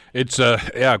 It's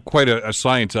quite a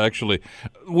science, actually.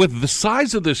 With the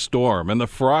size of this storm and the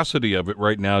ferocity of it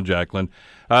right now, Jacqueline,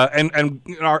 and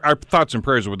our thoughts and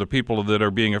prayers are with the people that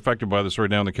are being affected by this right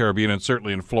now in the Caribbean, and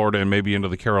certainly in Florida and maybe into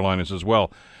the Carolinas as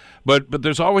well. But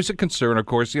there's always a concern, of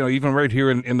course, even right here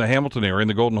in the Hamilton area, in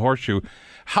the Golden Horseshoe,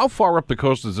 how far up the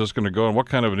coast is this going to go, and what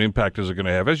kind of an impact is it going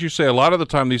to have? As you say, a lot of the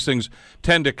time these things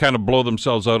tend to kind of blow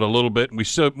themselves out a little bit. And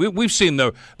we've seen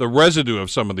the residue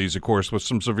of some of these, of course, with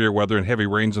some severe weather and heavy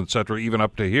rains, et cetera, even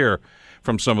up to here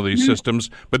from some of these systems.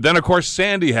 But then, of course,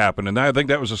 Sandy happened, and I think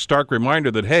that was a stark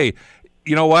reminder that, hey,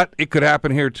 you know what? It could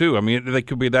happen here, too. I mean, they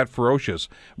could be that ferocious.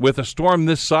 With a storm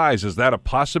this size, is that a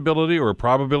possibility or a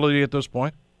probability at this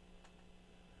point?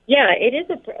 Yeah, it is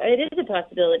a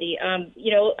possibility.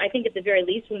 I think at the very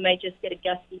least we might just get a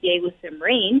gusty day with some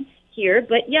rain here.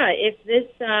 But yeah, if this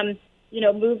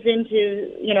moves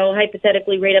into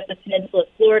hypothetically right up the peninsula of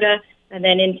Florida and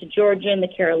then into Georgia and the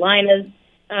Carolinas,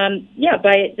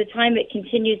 by the time it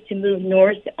continues to move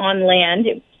north on land,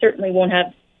 it certainly won't have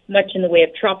much in the way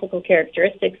of tropical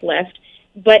characteristics left.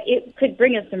 But it could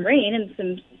bring us some rain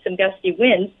and some gusty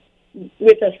winds.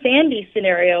 With a Sandy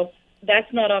scenario,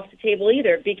 that's not off the table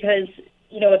either, because,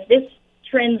 if this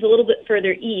trends a little bit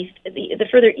further east, the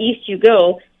further east you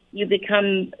go, you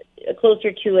become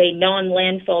closer to a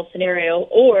non-landfall scenario,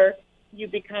 or you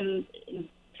become, in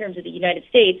terms of the United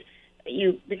States,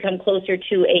 you become closer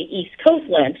to a East Coast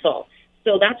landfall.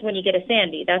 So that's when you get a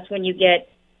Sandy. That's when you get,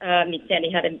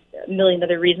 Sandy had a million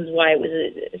other reasons why it was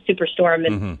a superstorm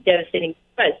and devastating.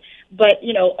 But,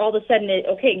 all of a sudden,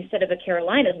 instead of a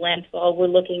Carolinas landfall, we're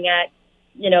looking at,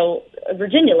 a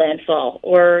Virginia landfall,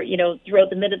 or, throughout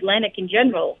the Mid-Atlantic in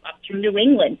general, up through New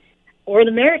England, or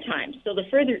the Maritimes. So the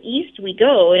further east we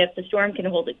go, and if the storm can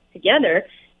hold it together,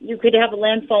 you could have a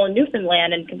landfall in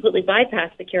Newfoundland and completely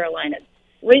bypass the Carolinas.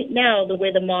 Right now, the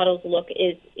way the models look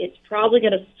is it's probably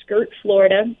going to skirt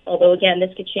Florida, although, again,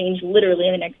 this could change literally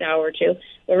in the next hour or two.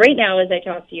 But right now, as I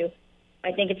talk to you,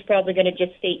 I think it's probably going to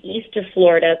just stay east of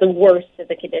Florida, the worst of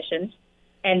the conditions,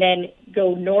 and then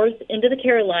go north into the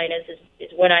Carolinas is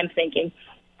what I'm thinking.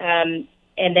 And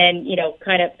then,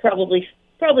 kind of probably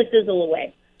fizzle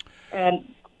away.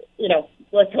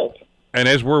 Let's hope. And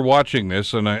as we're watching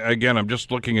this, and I'm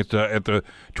just looking at the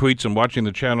tweets and watching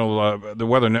the channel, the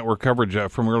Weather Network coverage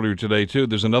from earlier today, too.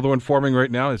 There's another one forming right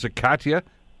now. Is it Katia?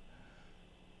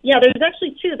 Yeah, there's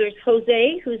actually two. There's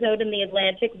Jose, who's out in the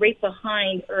Atlantic, right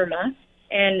behind Irma.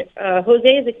 And Jose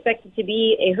is expected to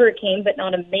be a hurricane, but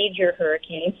not a major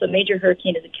hurricane. So major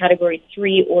hurricane is a Category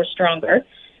 3 or stronger.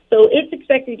 So it's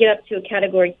expected to get up to a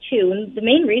Category 2. And the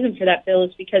main reason for that, Bill,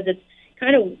 is because it's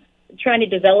kind of trying to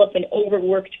develop in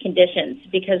overworked conditions,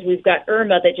 because we've got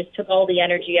Irma that just took all the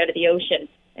energy out of the ocean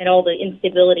and all the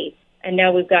instability. And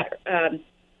now we've got the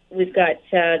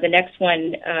next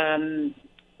one.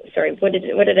 Sorry, what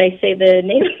did I say the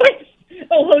name was?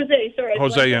 Oh, Jose. Sorry.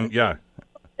 Jose, and yeah.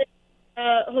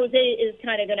 Jose is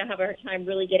kind of going to have a hard time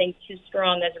really getting too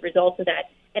strong as a result of that.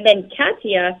 And then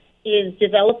Katia is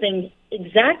developing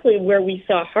exactly where we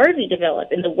saw Harvey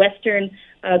develop, in the western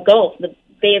Gulf, the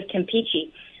Bay of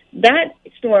Campeche. That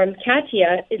storm,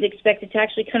 Katia, is expected to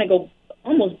actually kind of go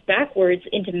almost backwards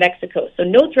into Mexico. So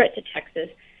no threat to Texas.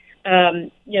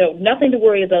 Nothing to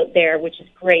worry about there, which is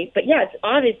great. But yeah, it's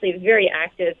obviously a very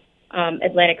active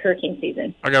Atlantic hurricane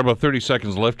season. I got about 30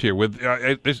 seconds left here. With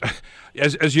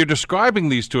as you're describing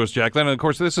these to us, Jacqueline, and of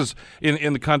course this is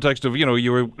in the context of,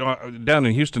 you were down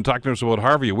in Houston talking to us about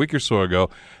Harvey a week or so ago.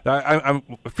 I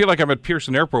feel like I'm at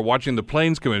Pearson Airport watching the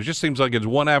planes come in. It just seems like it's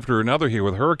one after another here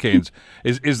with hurricanes.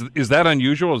 Is that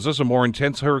unusual? Is this a more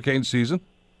intense hurricane season?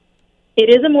 It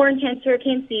is a more intense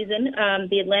hurricane season.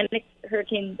 The Atlantic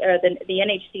Hurricane, the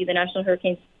NHC, the National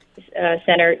Hurricane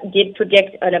Center, did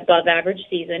predict an above-average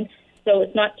season. So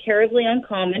it's not terribly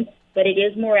uncommon, but it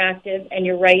is more active. And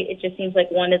you're right, it just seems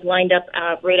like one is lined up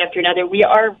right after another. We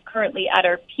are currently at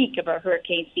our peak of our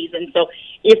hurricane season. So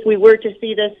if we were to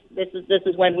see this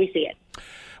is when we see it.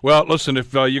 Well, listen,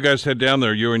 if you guys head down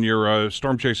there, you and your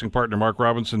storm chasing partner, Mark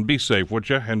Robinson, be safe, would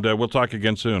you? And we'll talk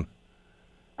again soon.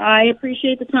 I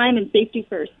appreciate the time and safety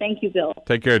first. Thank you, Bill.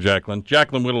 Take care, Jacqueline.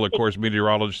 Jacqueline Whittle, of course,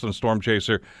 meteorologist and storm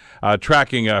chaser,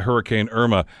 tracking Hurricane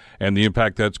Irma and the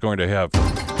impact that's going to have.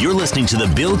 You're listening to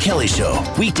The Bill Kelly Show,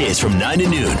 weekdays from 9 to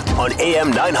noon on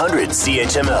AM 900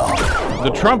 CHML.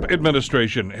 The Trump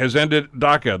administration has ended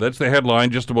DACA. That's the headline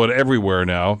just about everywhere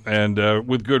now, and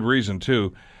with good reason,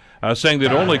 too. Saying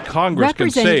that only Congress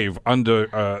can save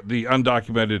the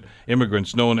undocumented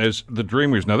immigrants known as the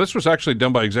Dreamers. Now, this was actually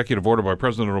done by executive order by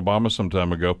President Obama some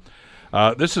time ago.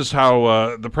 This is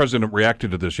how the president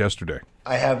reacted to this yesterday.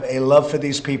 I have a love for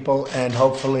these people, and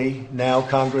hopefully now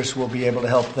Congress will be able to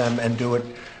help them and do it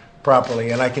properly.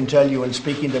 And I can tell you, in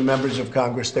speaking to members of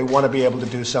Congress, they want to be able to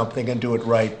do something and do it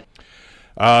right.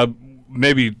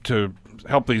 Maybe to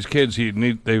help these kids,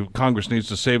 Congress needs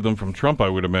to save them from Trump, I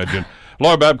would imagine.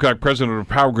 Laura Babcock, president of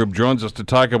Power Group, joins us to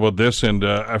talk about this and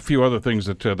a few other things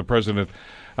that the president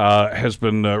has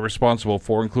been responsible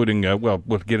for, including, we'll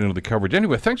get into the coverage.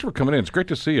 Anyway, thanks for coming in. It's great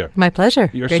to see you. My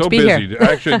pleasure. You're great so to be busy. Here.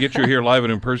 Actually, get you here live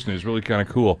and in person is really kind of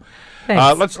cool.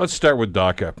 Let's start with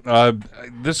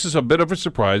DACA. This is a bit of a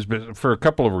surprise, but for a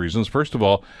couple of reasons. First of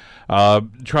all,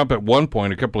 Trump at one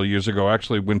point a couple of years ago,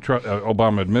 actually when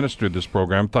Obama administered this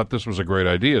program, thought this was a great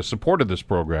idea, supported this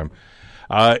program.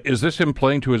 Is this him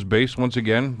playing to his base once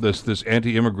again, this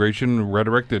anti-immigration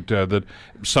rhetoric that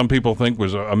some people think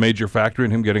was a major factor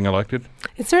in him getting elected?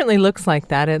 It certainly looks like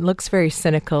that. It looks very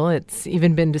cynical. It's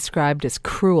even been described as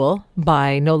cruel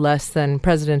by no less than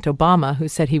President Obama, who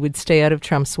said he would stay out of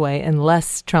Trump's way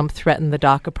unless Trump threatened the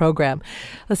DACA program.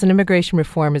 Listen, immigration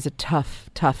reform is a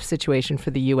tough situation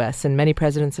for the U.S., and many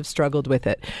presidents have struggled with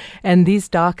it. And these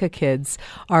DACA kids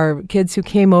are kids who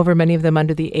came over, many of them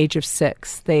under the age of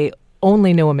 6. They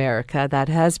only know America. That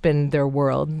has been their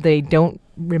world. They don't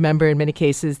remember, in many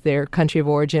cases, their country of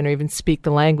origin or even speak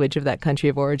the language of that country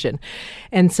of origin.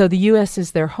 And so the U.S.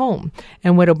 is their home.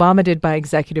 And what Obama did by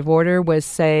executive order was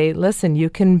say, listen, you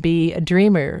can be a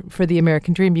dreamer for the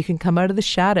American dream. You can come out of the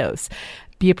shadows.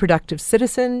 Be a productive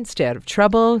citizen, stay out of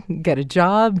trouble, get a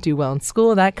job, do well in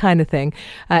school, that kind of thing,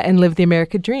 and live the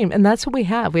American dream. And that's what we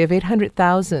have. We have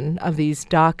 800,000 of these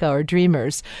DACA or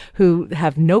dreamers who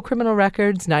have no criminal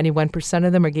records. 91%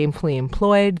 of them are gainfully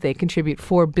employed. They contribute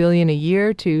 $4 billion a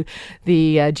year to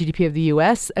the GDP of the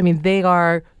U.S. I mean, they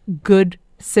are good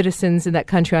citizens in that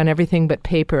country on everything but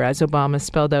paper, as Obama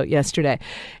spelled out yesterday.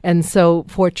 And so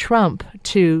for Trump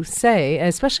to say,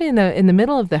 especially in the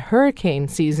middle of the hurricane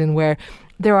season where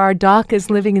there are DACAs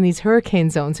living in these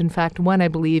hurricane zones. In fact, one, I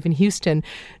believe, in Houston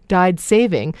died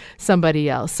saving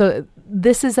somebody else. So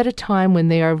this is at a time when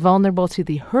they are vulnerable to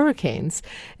the hurricanes.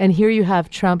 And here you have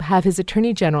Trump have his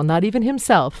attorney general, not even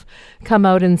himself, come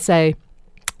out and say,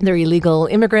 they're illegal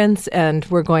immigrants, and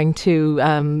we're going to,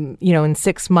 in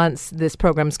 6 months, this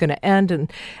program is going to end,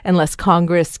 and unless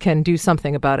Congress can do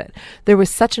something about it. There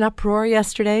was such an uproar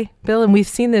yesterday, Bill, and we've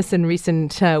seen this in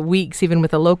recent weeks, even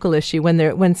with a local issue,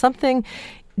 when something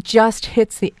just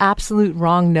hits the absolute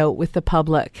wrong note with the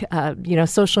public.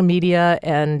 Social media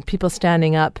and people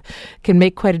standing up can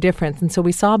make quite a difference. And so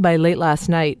we saw by late last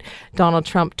night, Donald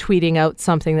Trump tweeting out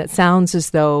something that sounds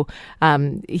as though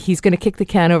he's going to kick the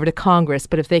can over to Congress,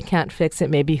 but if they can't fix it,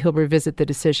 maybe he'll revisit the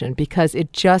decision, because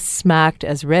it just smacked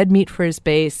as red meat for his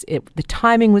base. The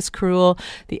timing was cruel.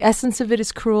 The essence of it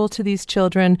is cruel to these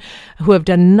children who have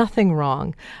done nothing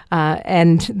wrong.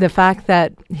 And the fact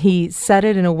that he said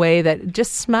it in a way that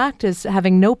just smacked as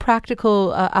having no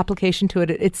practical application to it.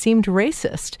 It seemed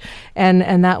racist.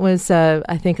 And that was,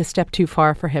 I think, a step too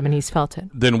far for him, and he's felt it.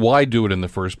 Then why do it in the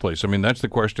first place? I mean, that's the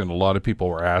question a lot of people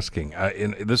were asking.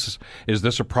 Is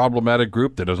this a problematic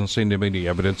group? There doesn't seem to be any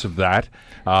evidence of that.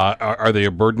 Are they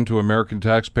a burden to American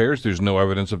taxpayers? There's no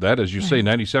evidence of that. As you say,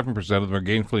 97% of them are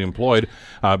gainfully employed,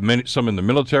 some in the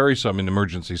military, some in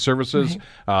emergency services,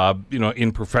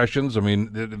 in professions. I mean,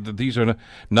 these are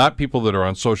not people that are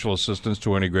on social assistance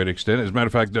to any great extent. As a matter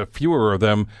of fact, fewer of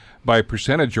them by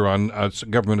percentage are on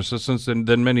government assistance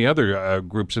than many other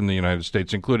groups in the United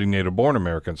States, including native-born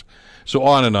Americans. So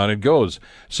on and on it goes.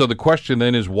 So the question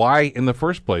then is, why in the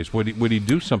first place would he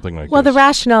do something like this? Well, the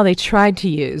rationale they tried to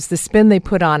use, the spin they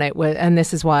put on it, and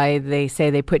this is why they say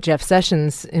they put Jeff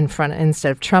Sessions in front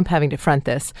instead of Trump having to front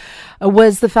this,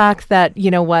 was the fact that,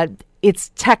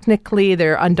 it's technically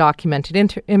they're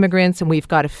undocumented immigrants, and we've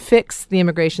got to fix the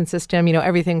immigration system.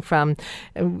 Everything from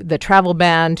the travel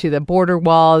ban to the border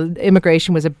wall.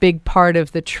 Immigration was a big part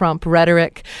of the Trump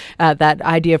rhetoric, that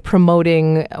idea of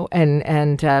promoting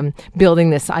and building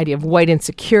this idea of white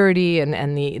insecurity and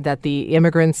that the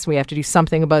immigrants, we have to do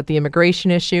something about the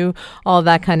immigration issue, all of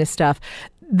that kind of stuff.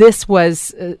 this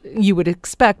was, you would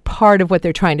expect part of what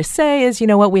they're trying to say is, you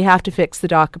know what, we have to fix the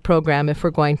DACA program if we're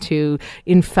going to,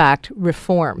 in fact,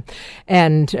 reform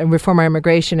our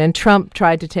immigration. And Trump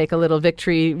tried to take a little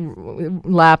victory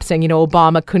lap saying, you know,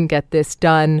 Obama couldn't get this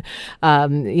done,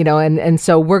 and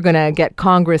so we're going to get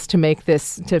Congress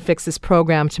to fix this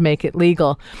program to make it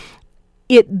legal.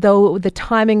 Though the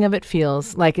timing of it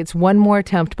feels like it's one more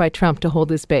attempt by Trump to hold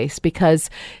his base, because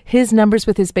his numbers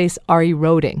with his base are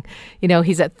eroding. You know,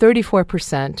 he's at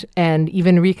 34%, and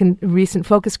even recent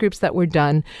focus groups that were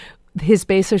done, his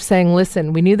base are saying,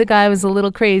 listen, we knew the guy was a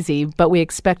little crazy, but we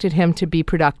expected him to be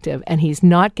productive, and he's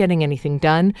not getting anything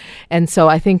done. And so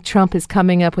I think Trump is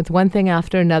coming up with one thing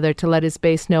after another to let his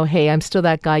base know, hey, I'm still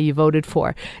that guy you voted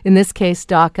for. In this case,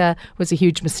 DACA was a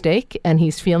huge mistake, and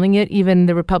he's feeling it. Even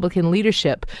the Republican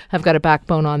leadership have got a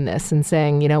backbone on this and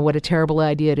saying, you know, what a terrible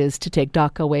idea it is to take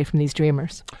DACA away from these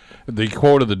dreamers. The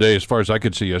quote of the day, as far as I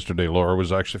could see yesterday, Laura,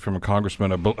 was actually from a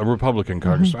congressman, a Republican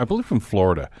congressman, I believe from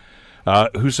Florida,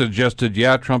 who suggested,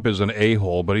 Trump is an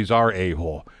a-hole, but he's our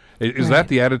a-hole. Is that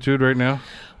the attitude right now?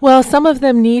 Well, some of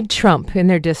them need Trump in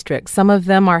their districts. Some of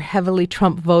them are heavily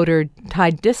Trump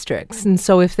voter-tied districts. And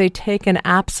so if they take an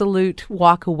absolute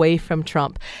walk away from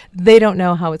Trump, they don't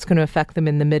know how it's going to affect them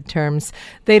in the midterms.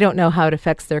 They don't know how it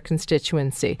affects their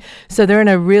constituency. So they're in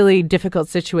a really difficult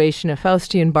situation, a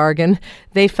Faustian bargain.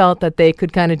 They felt that they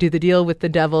could kind of do the deal with the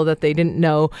devil that they didn't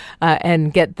know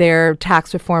and get their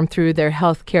tax reform through, their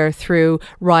health care through,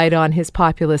 ride on his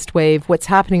populist wave. What's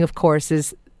happening, of course,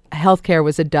 is healthcare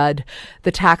was a dud.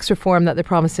 The tax reform that they're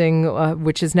promising,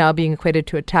 which is now being equated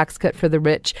to a tax cut for the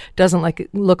rich, doesn't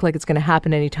look like it's going to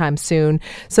happen anytime soon.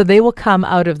 So they will come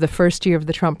out of the first year of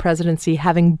the Trump presidency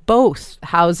having both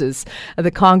houses,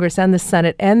 the Congress and the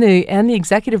Senate and the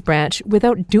executive branch,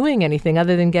 without doing anything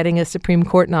other than getting a Supreme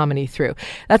Court nominee through.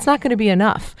 That's not going to be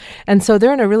enough. And so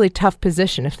they're in a really tough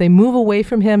position. If they move away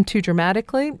from him too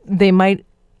dramatically, they might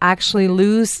actually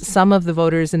lose some of the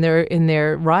voters in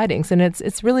their ridings, and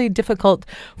it's really difficult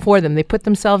for them. They put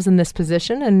themselves in this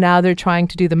position, and now they're trying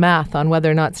to do the math on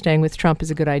whether or not staying with Trump is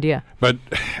a good idea. But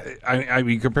I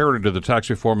mean, compared it to the tax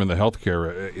reform and the health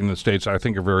care in the States, I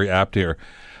think are very apt here.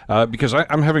 Because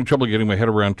I'm having trouble getting my head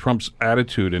around Trump's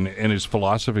attitude and his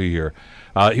philosophy here.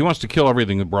 He wants to kill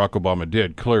everything that Barack Obama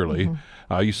did, clearly. Mm-hmm.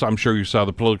 I'm sure you saw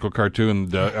the political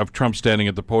cartoon of Trump standing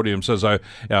at the podium. Says,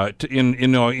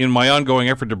 in my ongoing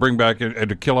effort to bring back and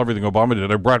to kill everything Obama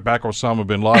did, I brought back Osama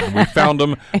bin Laden. We found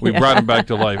him. We brought him back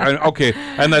to life.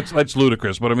 And that's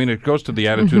ludicrous. But I mean, it goes to the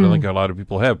attitude I think a lot of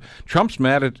people have. Trump's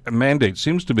mandate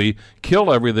seems to be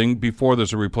kill everything before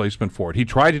there's a replacement for it. He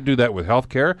tried to do that with health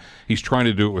care. He's trying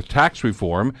to do it with tax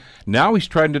reform. Now he's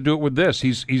trying to do it with this.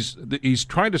 He's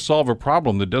trying to solve a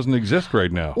problem that doesn't exist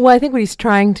right now. Well, I think what he's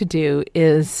trying to do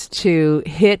is to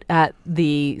hit at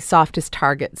the softest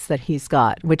targets that he's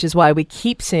got, which is why we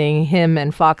keep seeing him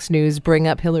and Fox News bring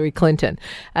up Hillary Clinton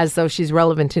as though she's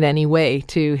relevant in any way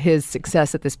to his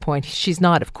success at this point. She's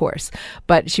not, of course,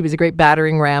 but she was a great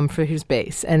battering ram for his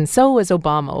base. And so was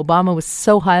Obama. Obama was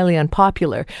so highly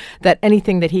unpopular that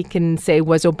anything that he can say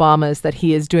was Obama's that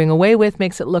he is doing away with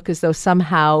makes it look as though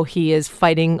somehow he is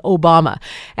fighting Obama.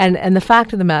 And the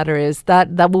fact of the matter is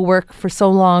that will work for so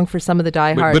long for some of the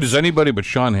diehards. But is anybody but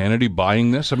Sean Hannity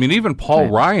buying this? I mean, even Paul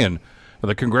Ryan,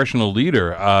 the congressional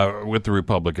leader with the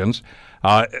Republicans,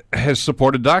 has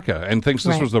supported DACA and thinks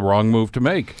this was the wrong move to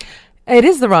make. It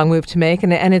is the wrong move to make,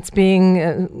 and it's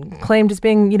being claimed as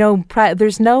being,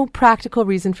 there's no practical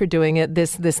reason for doing it.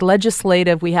 This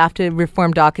legislative, we have to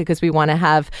reform DACA because we want to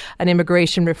have an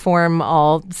immigration reform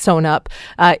all sewn up,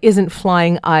 isn't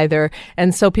flying either.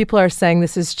 And so people are saying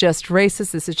this is just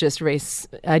racist, this is just race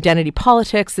identity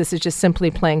politics, this is just simply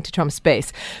playing to Trump's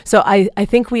base. So I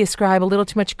think we ascribe a little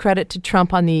too much credit to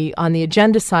Trump on the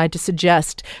agenda side to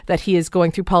suggest that he is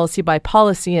going through policy by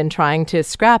policy and trying to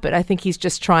scrap it. I think he's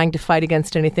just trying to fight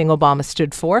against anything Obama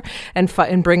stood for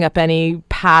and bring up any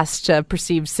past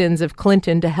perceived sins of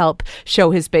Clinton to help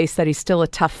show his base that he's still a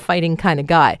tough fighting kind of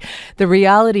guy. The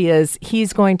reality is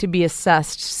he's going to be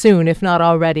assessed soon, if not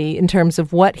already, in terms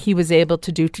of what he was able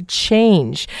to do to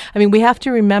change. I mean, we have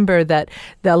to remember that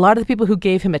a lot of the people who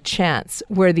gave him a chance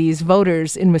were these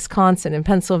voters in Wisconsin and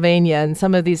Pennsylvania and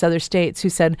some of these other states who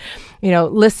said,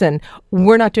 listen,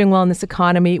 we're not doing well in this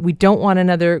economy. We don't want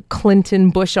another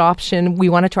Clinton-Bush option. We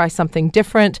want to try something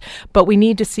different, but we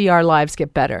need to see our lives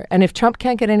get better. And if Trump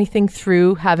can't get anything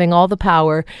through, having all the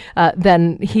power,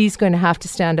 then he's going to have to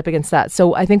stand up against that.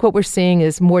 So I think what we're seeing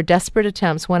is more desperate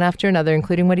attempts, one after another,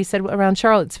 including what he said around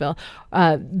Charlottesville.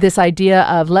 This idea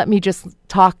of let me just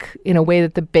talk in a way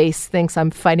that the base thinks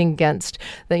I'm fighting against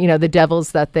the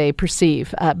devils that they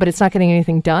perceive. But it's not getting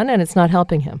anything done, and it's not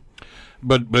helping him.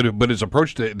 But his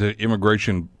approach to the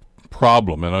immigration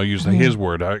problem, and I'll use his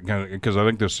word, because I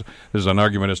think there's an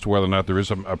argument as to whether or not there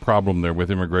is a problem there with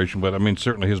immigration, but I mean,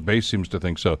 certainly his base seems to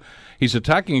think so. He's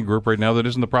attacking a group right now that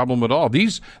isn't the problem at all.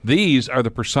 These are the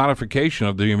personification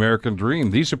of the American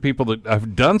dream. These are people that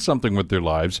have done something with their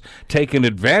lives, taken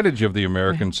advantage of the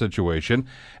American situation,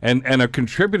 and are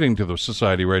contributing to the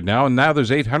society right now, and now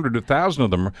there's 800 to 1,000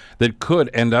 of them that could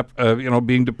end up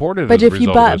being deported as a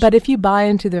result of this. But if you buy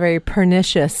into the very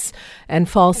pernicious and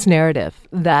false narrative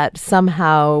that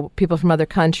somehow people from other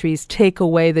countries take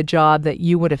away the job that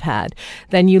you would have had,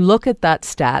 then you look at that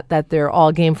stat that they're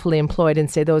all gainfully employed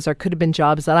and say those could have been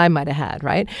jobs that I might have had,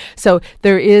 right? So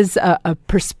there is a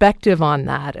perspective on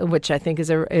that, which I think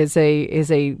is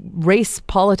a race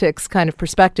politics kind of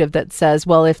perspective that says,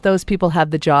 well, if those people have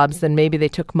the jobs, then maybe they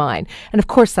took mine. And of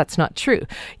course, that's not true.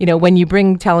 When you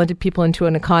bring talented people into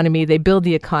an economy, they build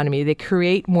the economy, they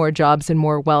create more jobs and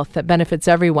more wealth that benefits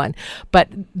everyone. But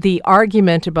the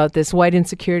argument about this white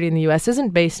insecurity in the U.S. isn't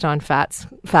based on facts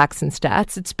and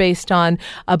stats. It's based on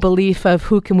a belief of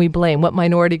who can we blame, what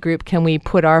minority group can we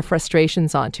put our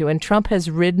frustrations onto. And Trump has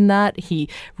ridden that. He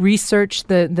researched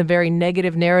the very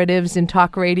negative narratives in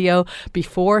talk radio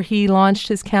before he launched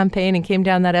his campaign and came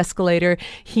down that escalator.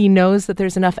 He knows that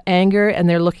there's enough anger and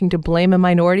they're looking to blame a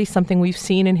minority, something we've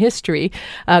seen in history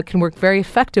can work very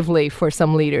effectively for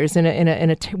some leaders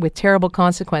with terrible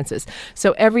consequences.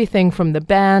 So everything from the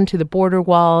ban to the border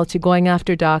wall to going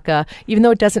after DACA, even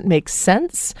though it doesn't make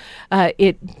sense,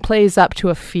 it plays up to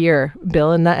a fear,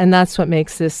 Bill, and that's what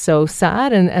makes this so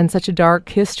sad and such a dark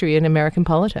history in American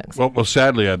politics. Well,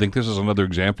 sadly, I think this is another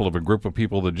example of a group of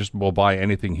people that just will buy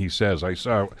anything he says. I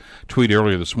saw a tweet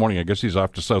earlier this morning. I guess he's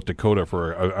off to South Dakota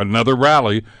for another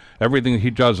rally. Everything he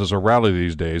does is a rally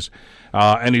these days.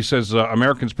 And he says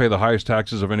Americans pay the highest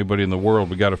taxes of anybody in the world.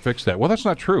 We got to fix that. Well, that's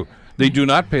not true. They do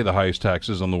not pay the highest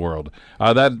taxes in the world.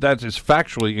 That is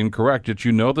factually incorrect. Yet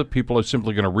you know that people are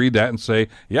simply going to read that and say,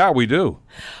 yeah, we do.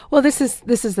 Well, this is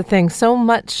the thing. So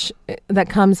much that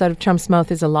comes out of Trump's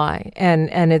mouth is a lie,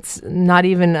 and it's not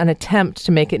even an attempt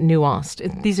to make it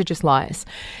nuanced. These are just lies.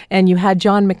 And you had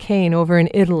John McCain over in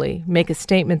Italy make a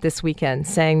statement this weekend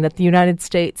saying that the United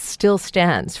States still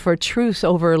stands for truth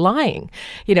over lying.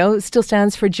 Still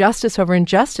stands for justice over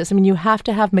injustice. I mean, you have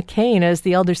to have McCain as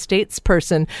the elder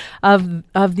statesperson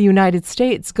of the United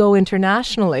States go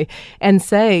internationally and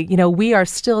say, we are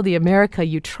still the America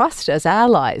you trust as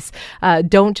allies.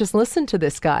 Don't just listen to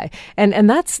this guy. And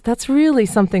that's really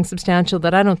something substantial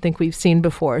that I don't think we've seen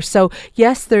before. So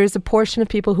yes, there is a portion of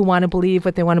people who want to believe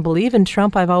what they want to believe. And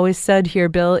Trump, I've always said here,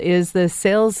 Bill, is the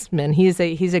salesman. He's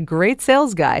a great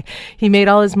sales guy. He made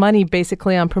all his money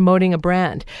basically on promoting a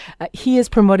brand. He is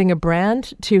promoting a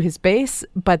brand to his base,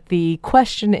 but the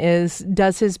question is,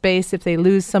 does his base, if they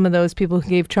lose some of those people who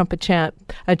gave Trump a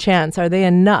chance, are they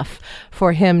enough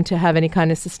for him to have any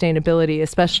kind of sustainability,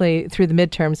 especially through the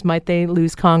midterms? Might they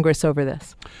lose Congress over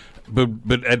this?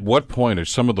 But at what point are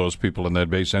some of those people in that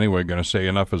base anyway going to say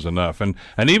enough is enough? And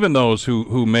even those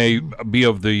who may be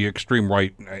of the extreme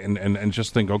right and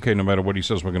just think, okay, no matter what he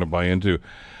says, we're going to buy into.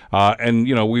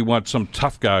 We want some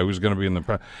tough guy who's going to be in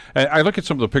the... I look at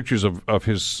some of the pictures of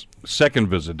his second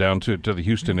visit down to the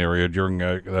Houston area during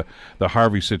the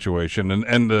Harvey situation,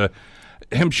 and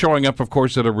him showing up, of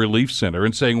course, at a relief center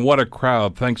and saying, what a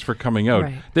crowd, thanks for coming out.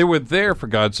 Right. They were there, for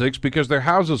God's sakes, because their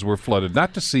houses were flooded,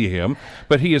 not to see him,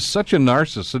 but he is such a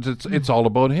narcissist, it's all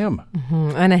about him.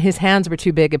 Mm-hmm. And his hands were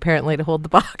too big, apparently, to hold the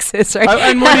boxes, right?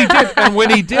 And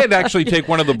when he did actually take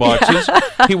one of the boxes,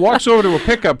 he walks over to a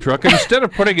pickup truck, and instead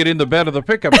of putting it in the bed of the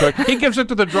pickup truck, he gives it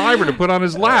to the driver to put on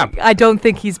his lap. I don't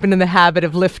think he's been in the habit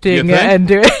of lifting and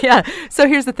doing it. Yeah. So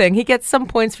here's the thing. He gets some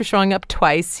points for showing up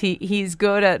twice. He's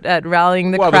good at rallying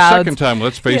the crowds. The second time,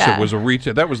 let's face it, was a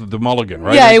retake. That was the mulligan,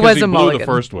 right? Yeah, it was a mulligan. The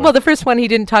first one. Well, the first one, he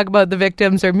didn't talk about the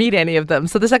victims or meet any of them.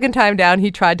 So the second time down, he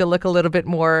tried to look a little bit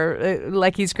more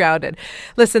like he's grounded.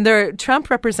 Listen, Trump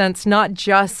represents not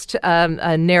just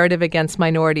a narrative against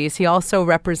minorities. He also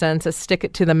represents a stick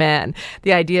it to the man.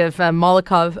 The idea of a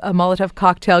Molotov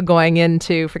cocktail going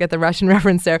into, forget the Russian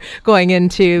reference there, going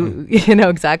into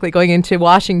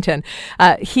Washington.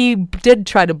 He did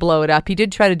try to blow it up. He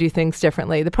did try to do things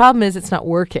differently. The problem is it's not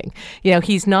working.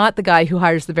 He's not the guy who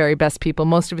hires the very best people.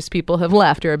 Most of his people have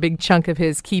left, or a big chunk of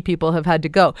his key people have had to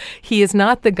go. He is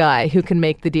not the guy who can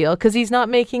make the deal because he's not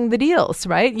making the deals,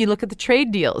 right? You look at the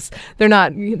trade deals.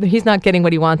 He's not getting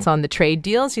what he wants on the trade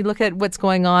deals. You look at what's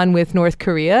going on with North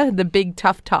Korea. The big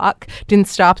tough talk didn't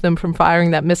stop them from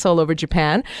firing that missile over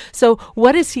Japan. So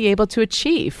what is he able to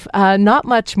achieve? Not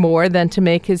much more than to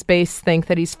make his base think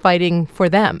that he's fighting for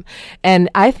them. And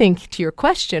I think, to your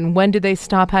question, when do they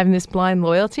stop having this this blind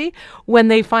loyalty when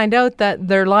they find out that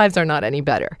their lives are not any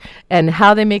better. And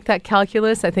how they make that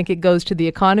calculus, I think it goes to the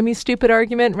economy stupid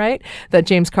argument, right, that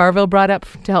James Carville brought up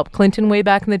to help Clinton way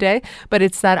back in the day. But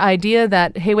it's that idea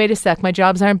that, hey, wait a sec, my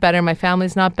jobs aren't better, my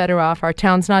family's not better off, our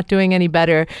town's not doing any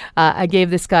better. I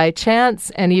gave this guy a chance,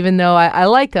 and even though I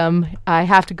like him, I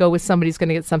have to go with somebody who's going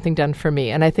to get something done for me.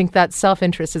 And I think that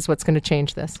self-interest is what's going to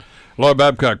change this. Laura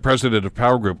Babcock, president of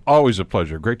Power Group, always a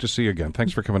pleasure. Great to see you again.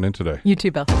 Thanks for coming in today. You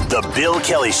too, Bill. The Bill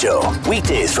Kelly Show,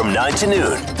 weekdays from 9 to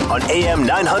noon on AM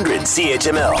 900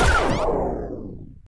 CHML.